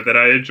humor that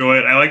I enjoy.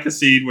 I like the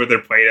scene where they're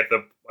playing at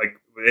the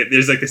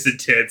there's like this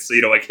intense,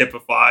 like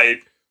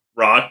hippified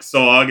rock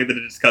song, and then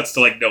it just cuts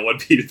to like no one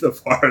beating the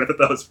part. I thought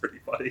that was pretty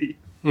funny.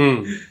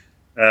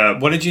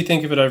 What did you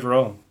think of it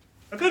overall?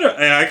 I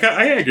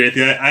agree with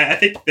you. I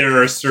think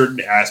there are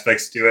certain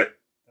aspects to it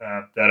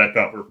that I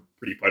thought were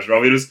pretty pleasurable.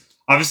 I mean, it was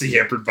obviously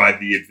hampered by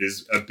the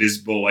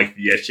abysmal like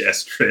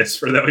VHS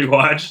transfer that we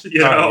watched. You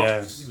know? Oh, yeah,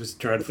 it was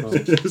dreadful.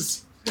 It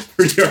was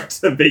pretty hard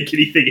to make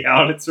anything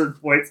out at certain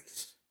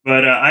points.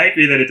 But I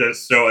agree that it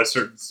does show a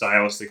certain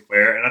stylistic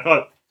flair, and I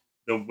thought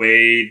the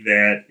way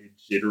that it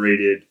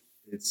generated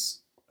its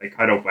like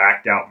kind of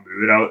whacked out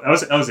mood, I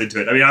was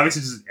into it. I mean,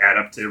 obviously, it doesn't add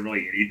up to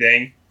really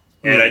anything.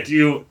 And I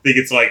do think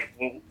it's like,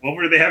 well, what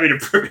were they having a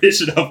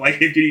premonition of,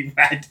 like, him getting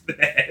whacked in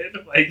the head?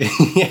 Like,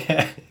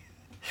 yeah.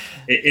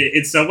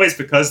 In some ways,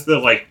 because the,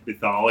 like,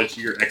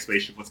 mythology or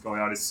explanation of what's going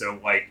on is so,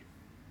 like,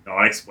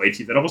 not explained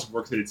to you, that almost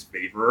works in its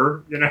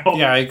favor, you know?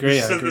 Yeah, I agree.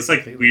 It's this,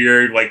 like,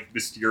 weird, like,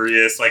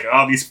 mysterious, like,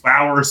 oh, these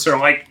flowers are,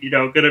 like,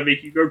 gonna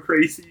make you go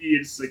crazy.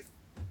 It's like,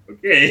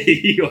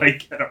 okay,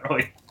 like, I don't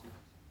really...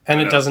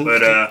 And it doesn't,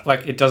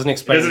 it doesn't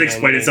explain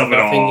itself at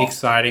all. Nothing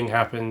exciting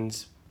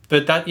happens.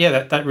 But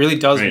that really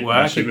does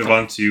work. Should we move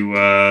on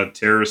to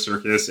Terror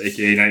Circus,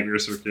 aka Nightmare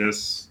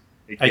Circus,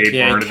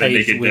 aka Barn of the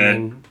Naked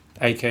Dead,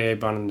 aka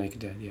Barn of the Naked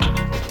Dead. Yeah.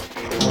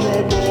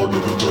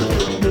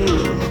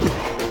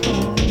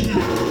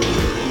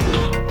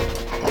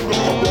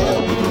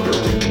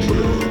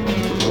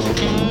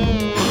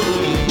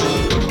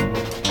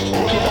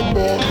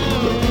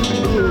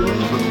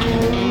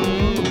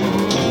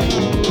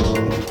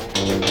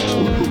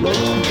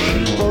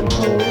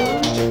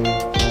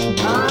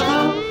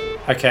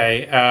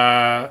 Okay,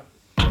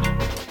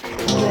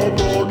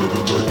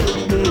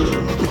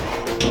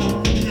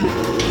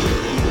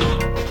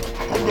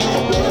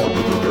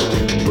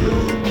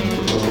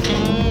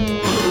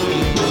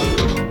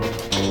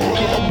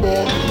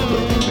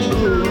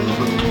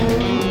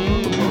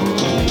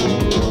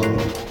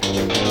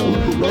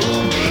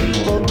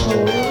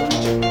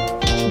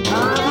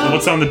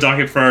 what's on the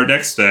docket for our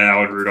next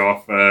Alan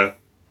Rudolph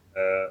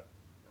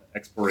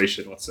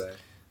exploration, let's say?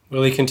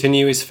 Will he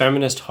continue his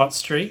feminist hot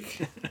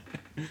streak?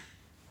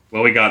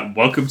 Well, we got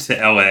Welcome to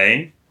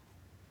L.A.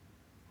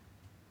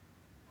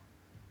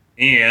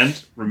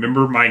 and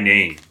Remember My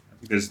Name. I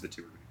think those are the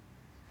two.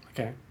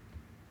 Okay.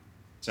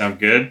 Sound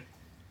good?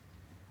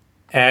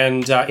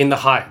 And In the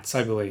Heights,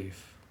 I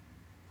believe.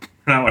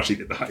 I'm watching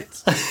In the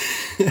Heights.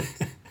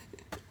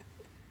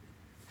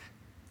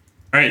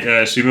 All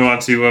right, should we move on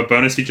to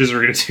bonus features?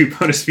 We're going to do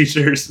bonus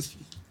features.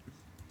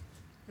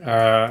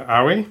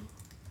 Are we?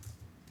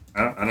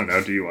 I don't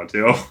know. Do you want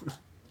to?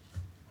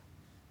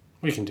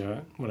 We can do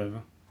it.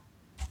 Whatever.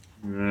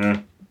 Yeah,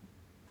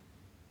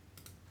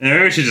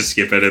 maybe we should just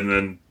skip it and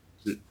then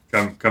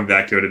come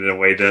back to it in a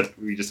way that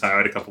we just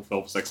highlight a couple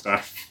films next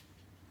time.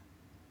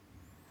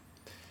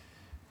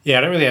 Yeah,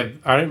 I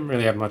don't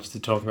really have much to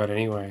talk about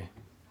anyway.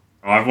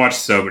 Oh, I've watched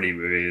so many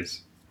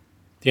movies.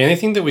 The only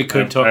thing that we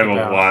could talk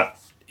about a lot.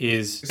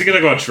 is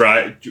gonna go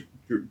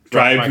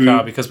Drive My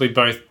Car, because we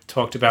both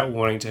talked about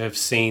wanting to have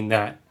seen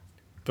that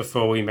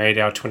before we made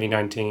our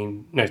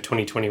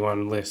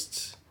 2021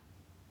 lists.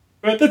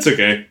 But that's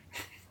okay.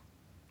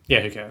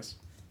 Yeah, who cares?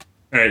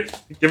 All right,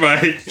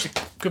 goodbye.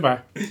 Goodbye.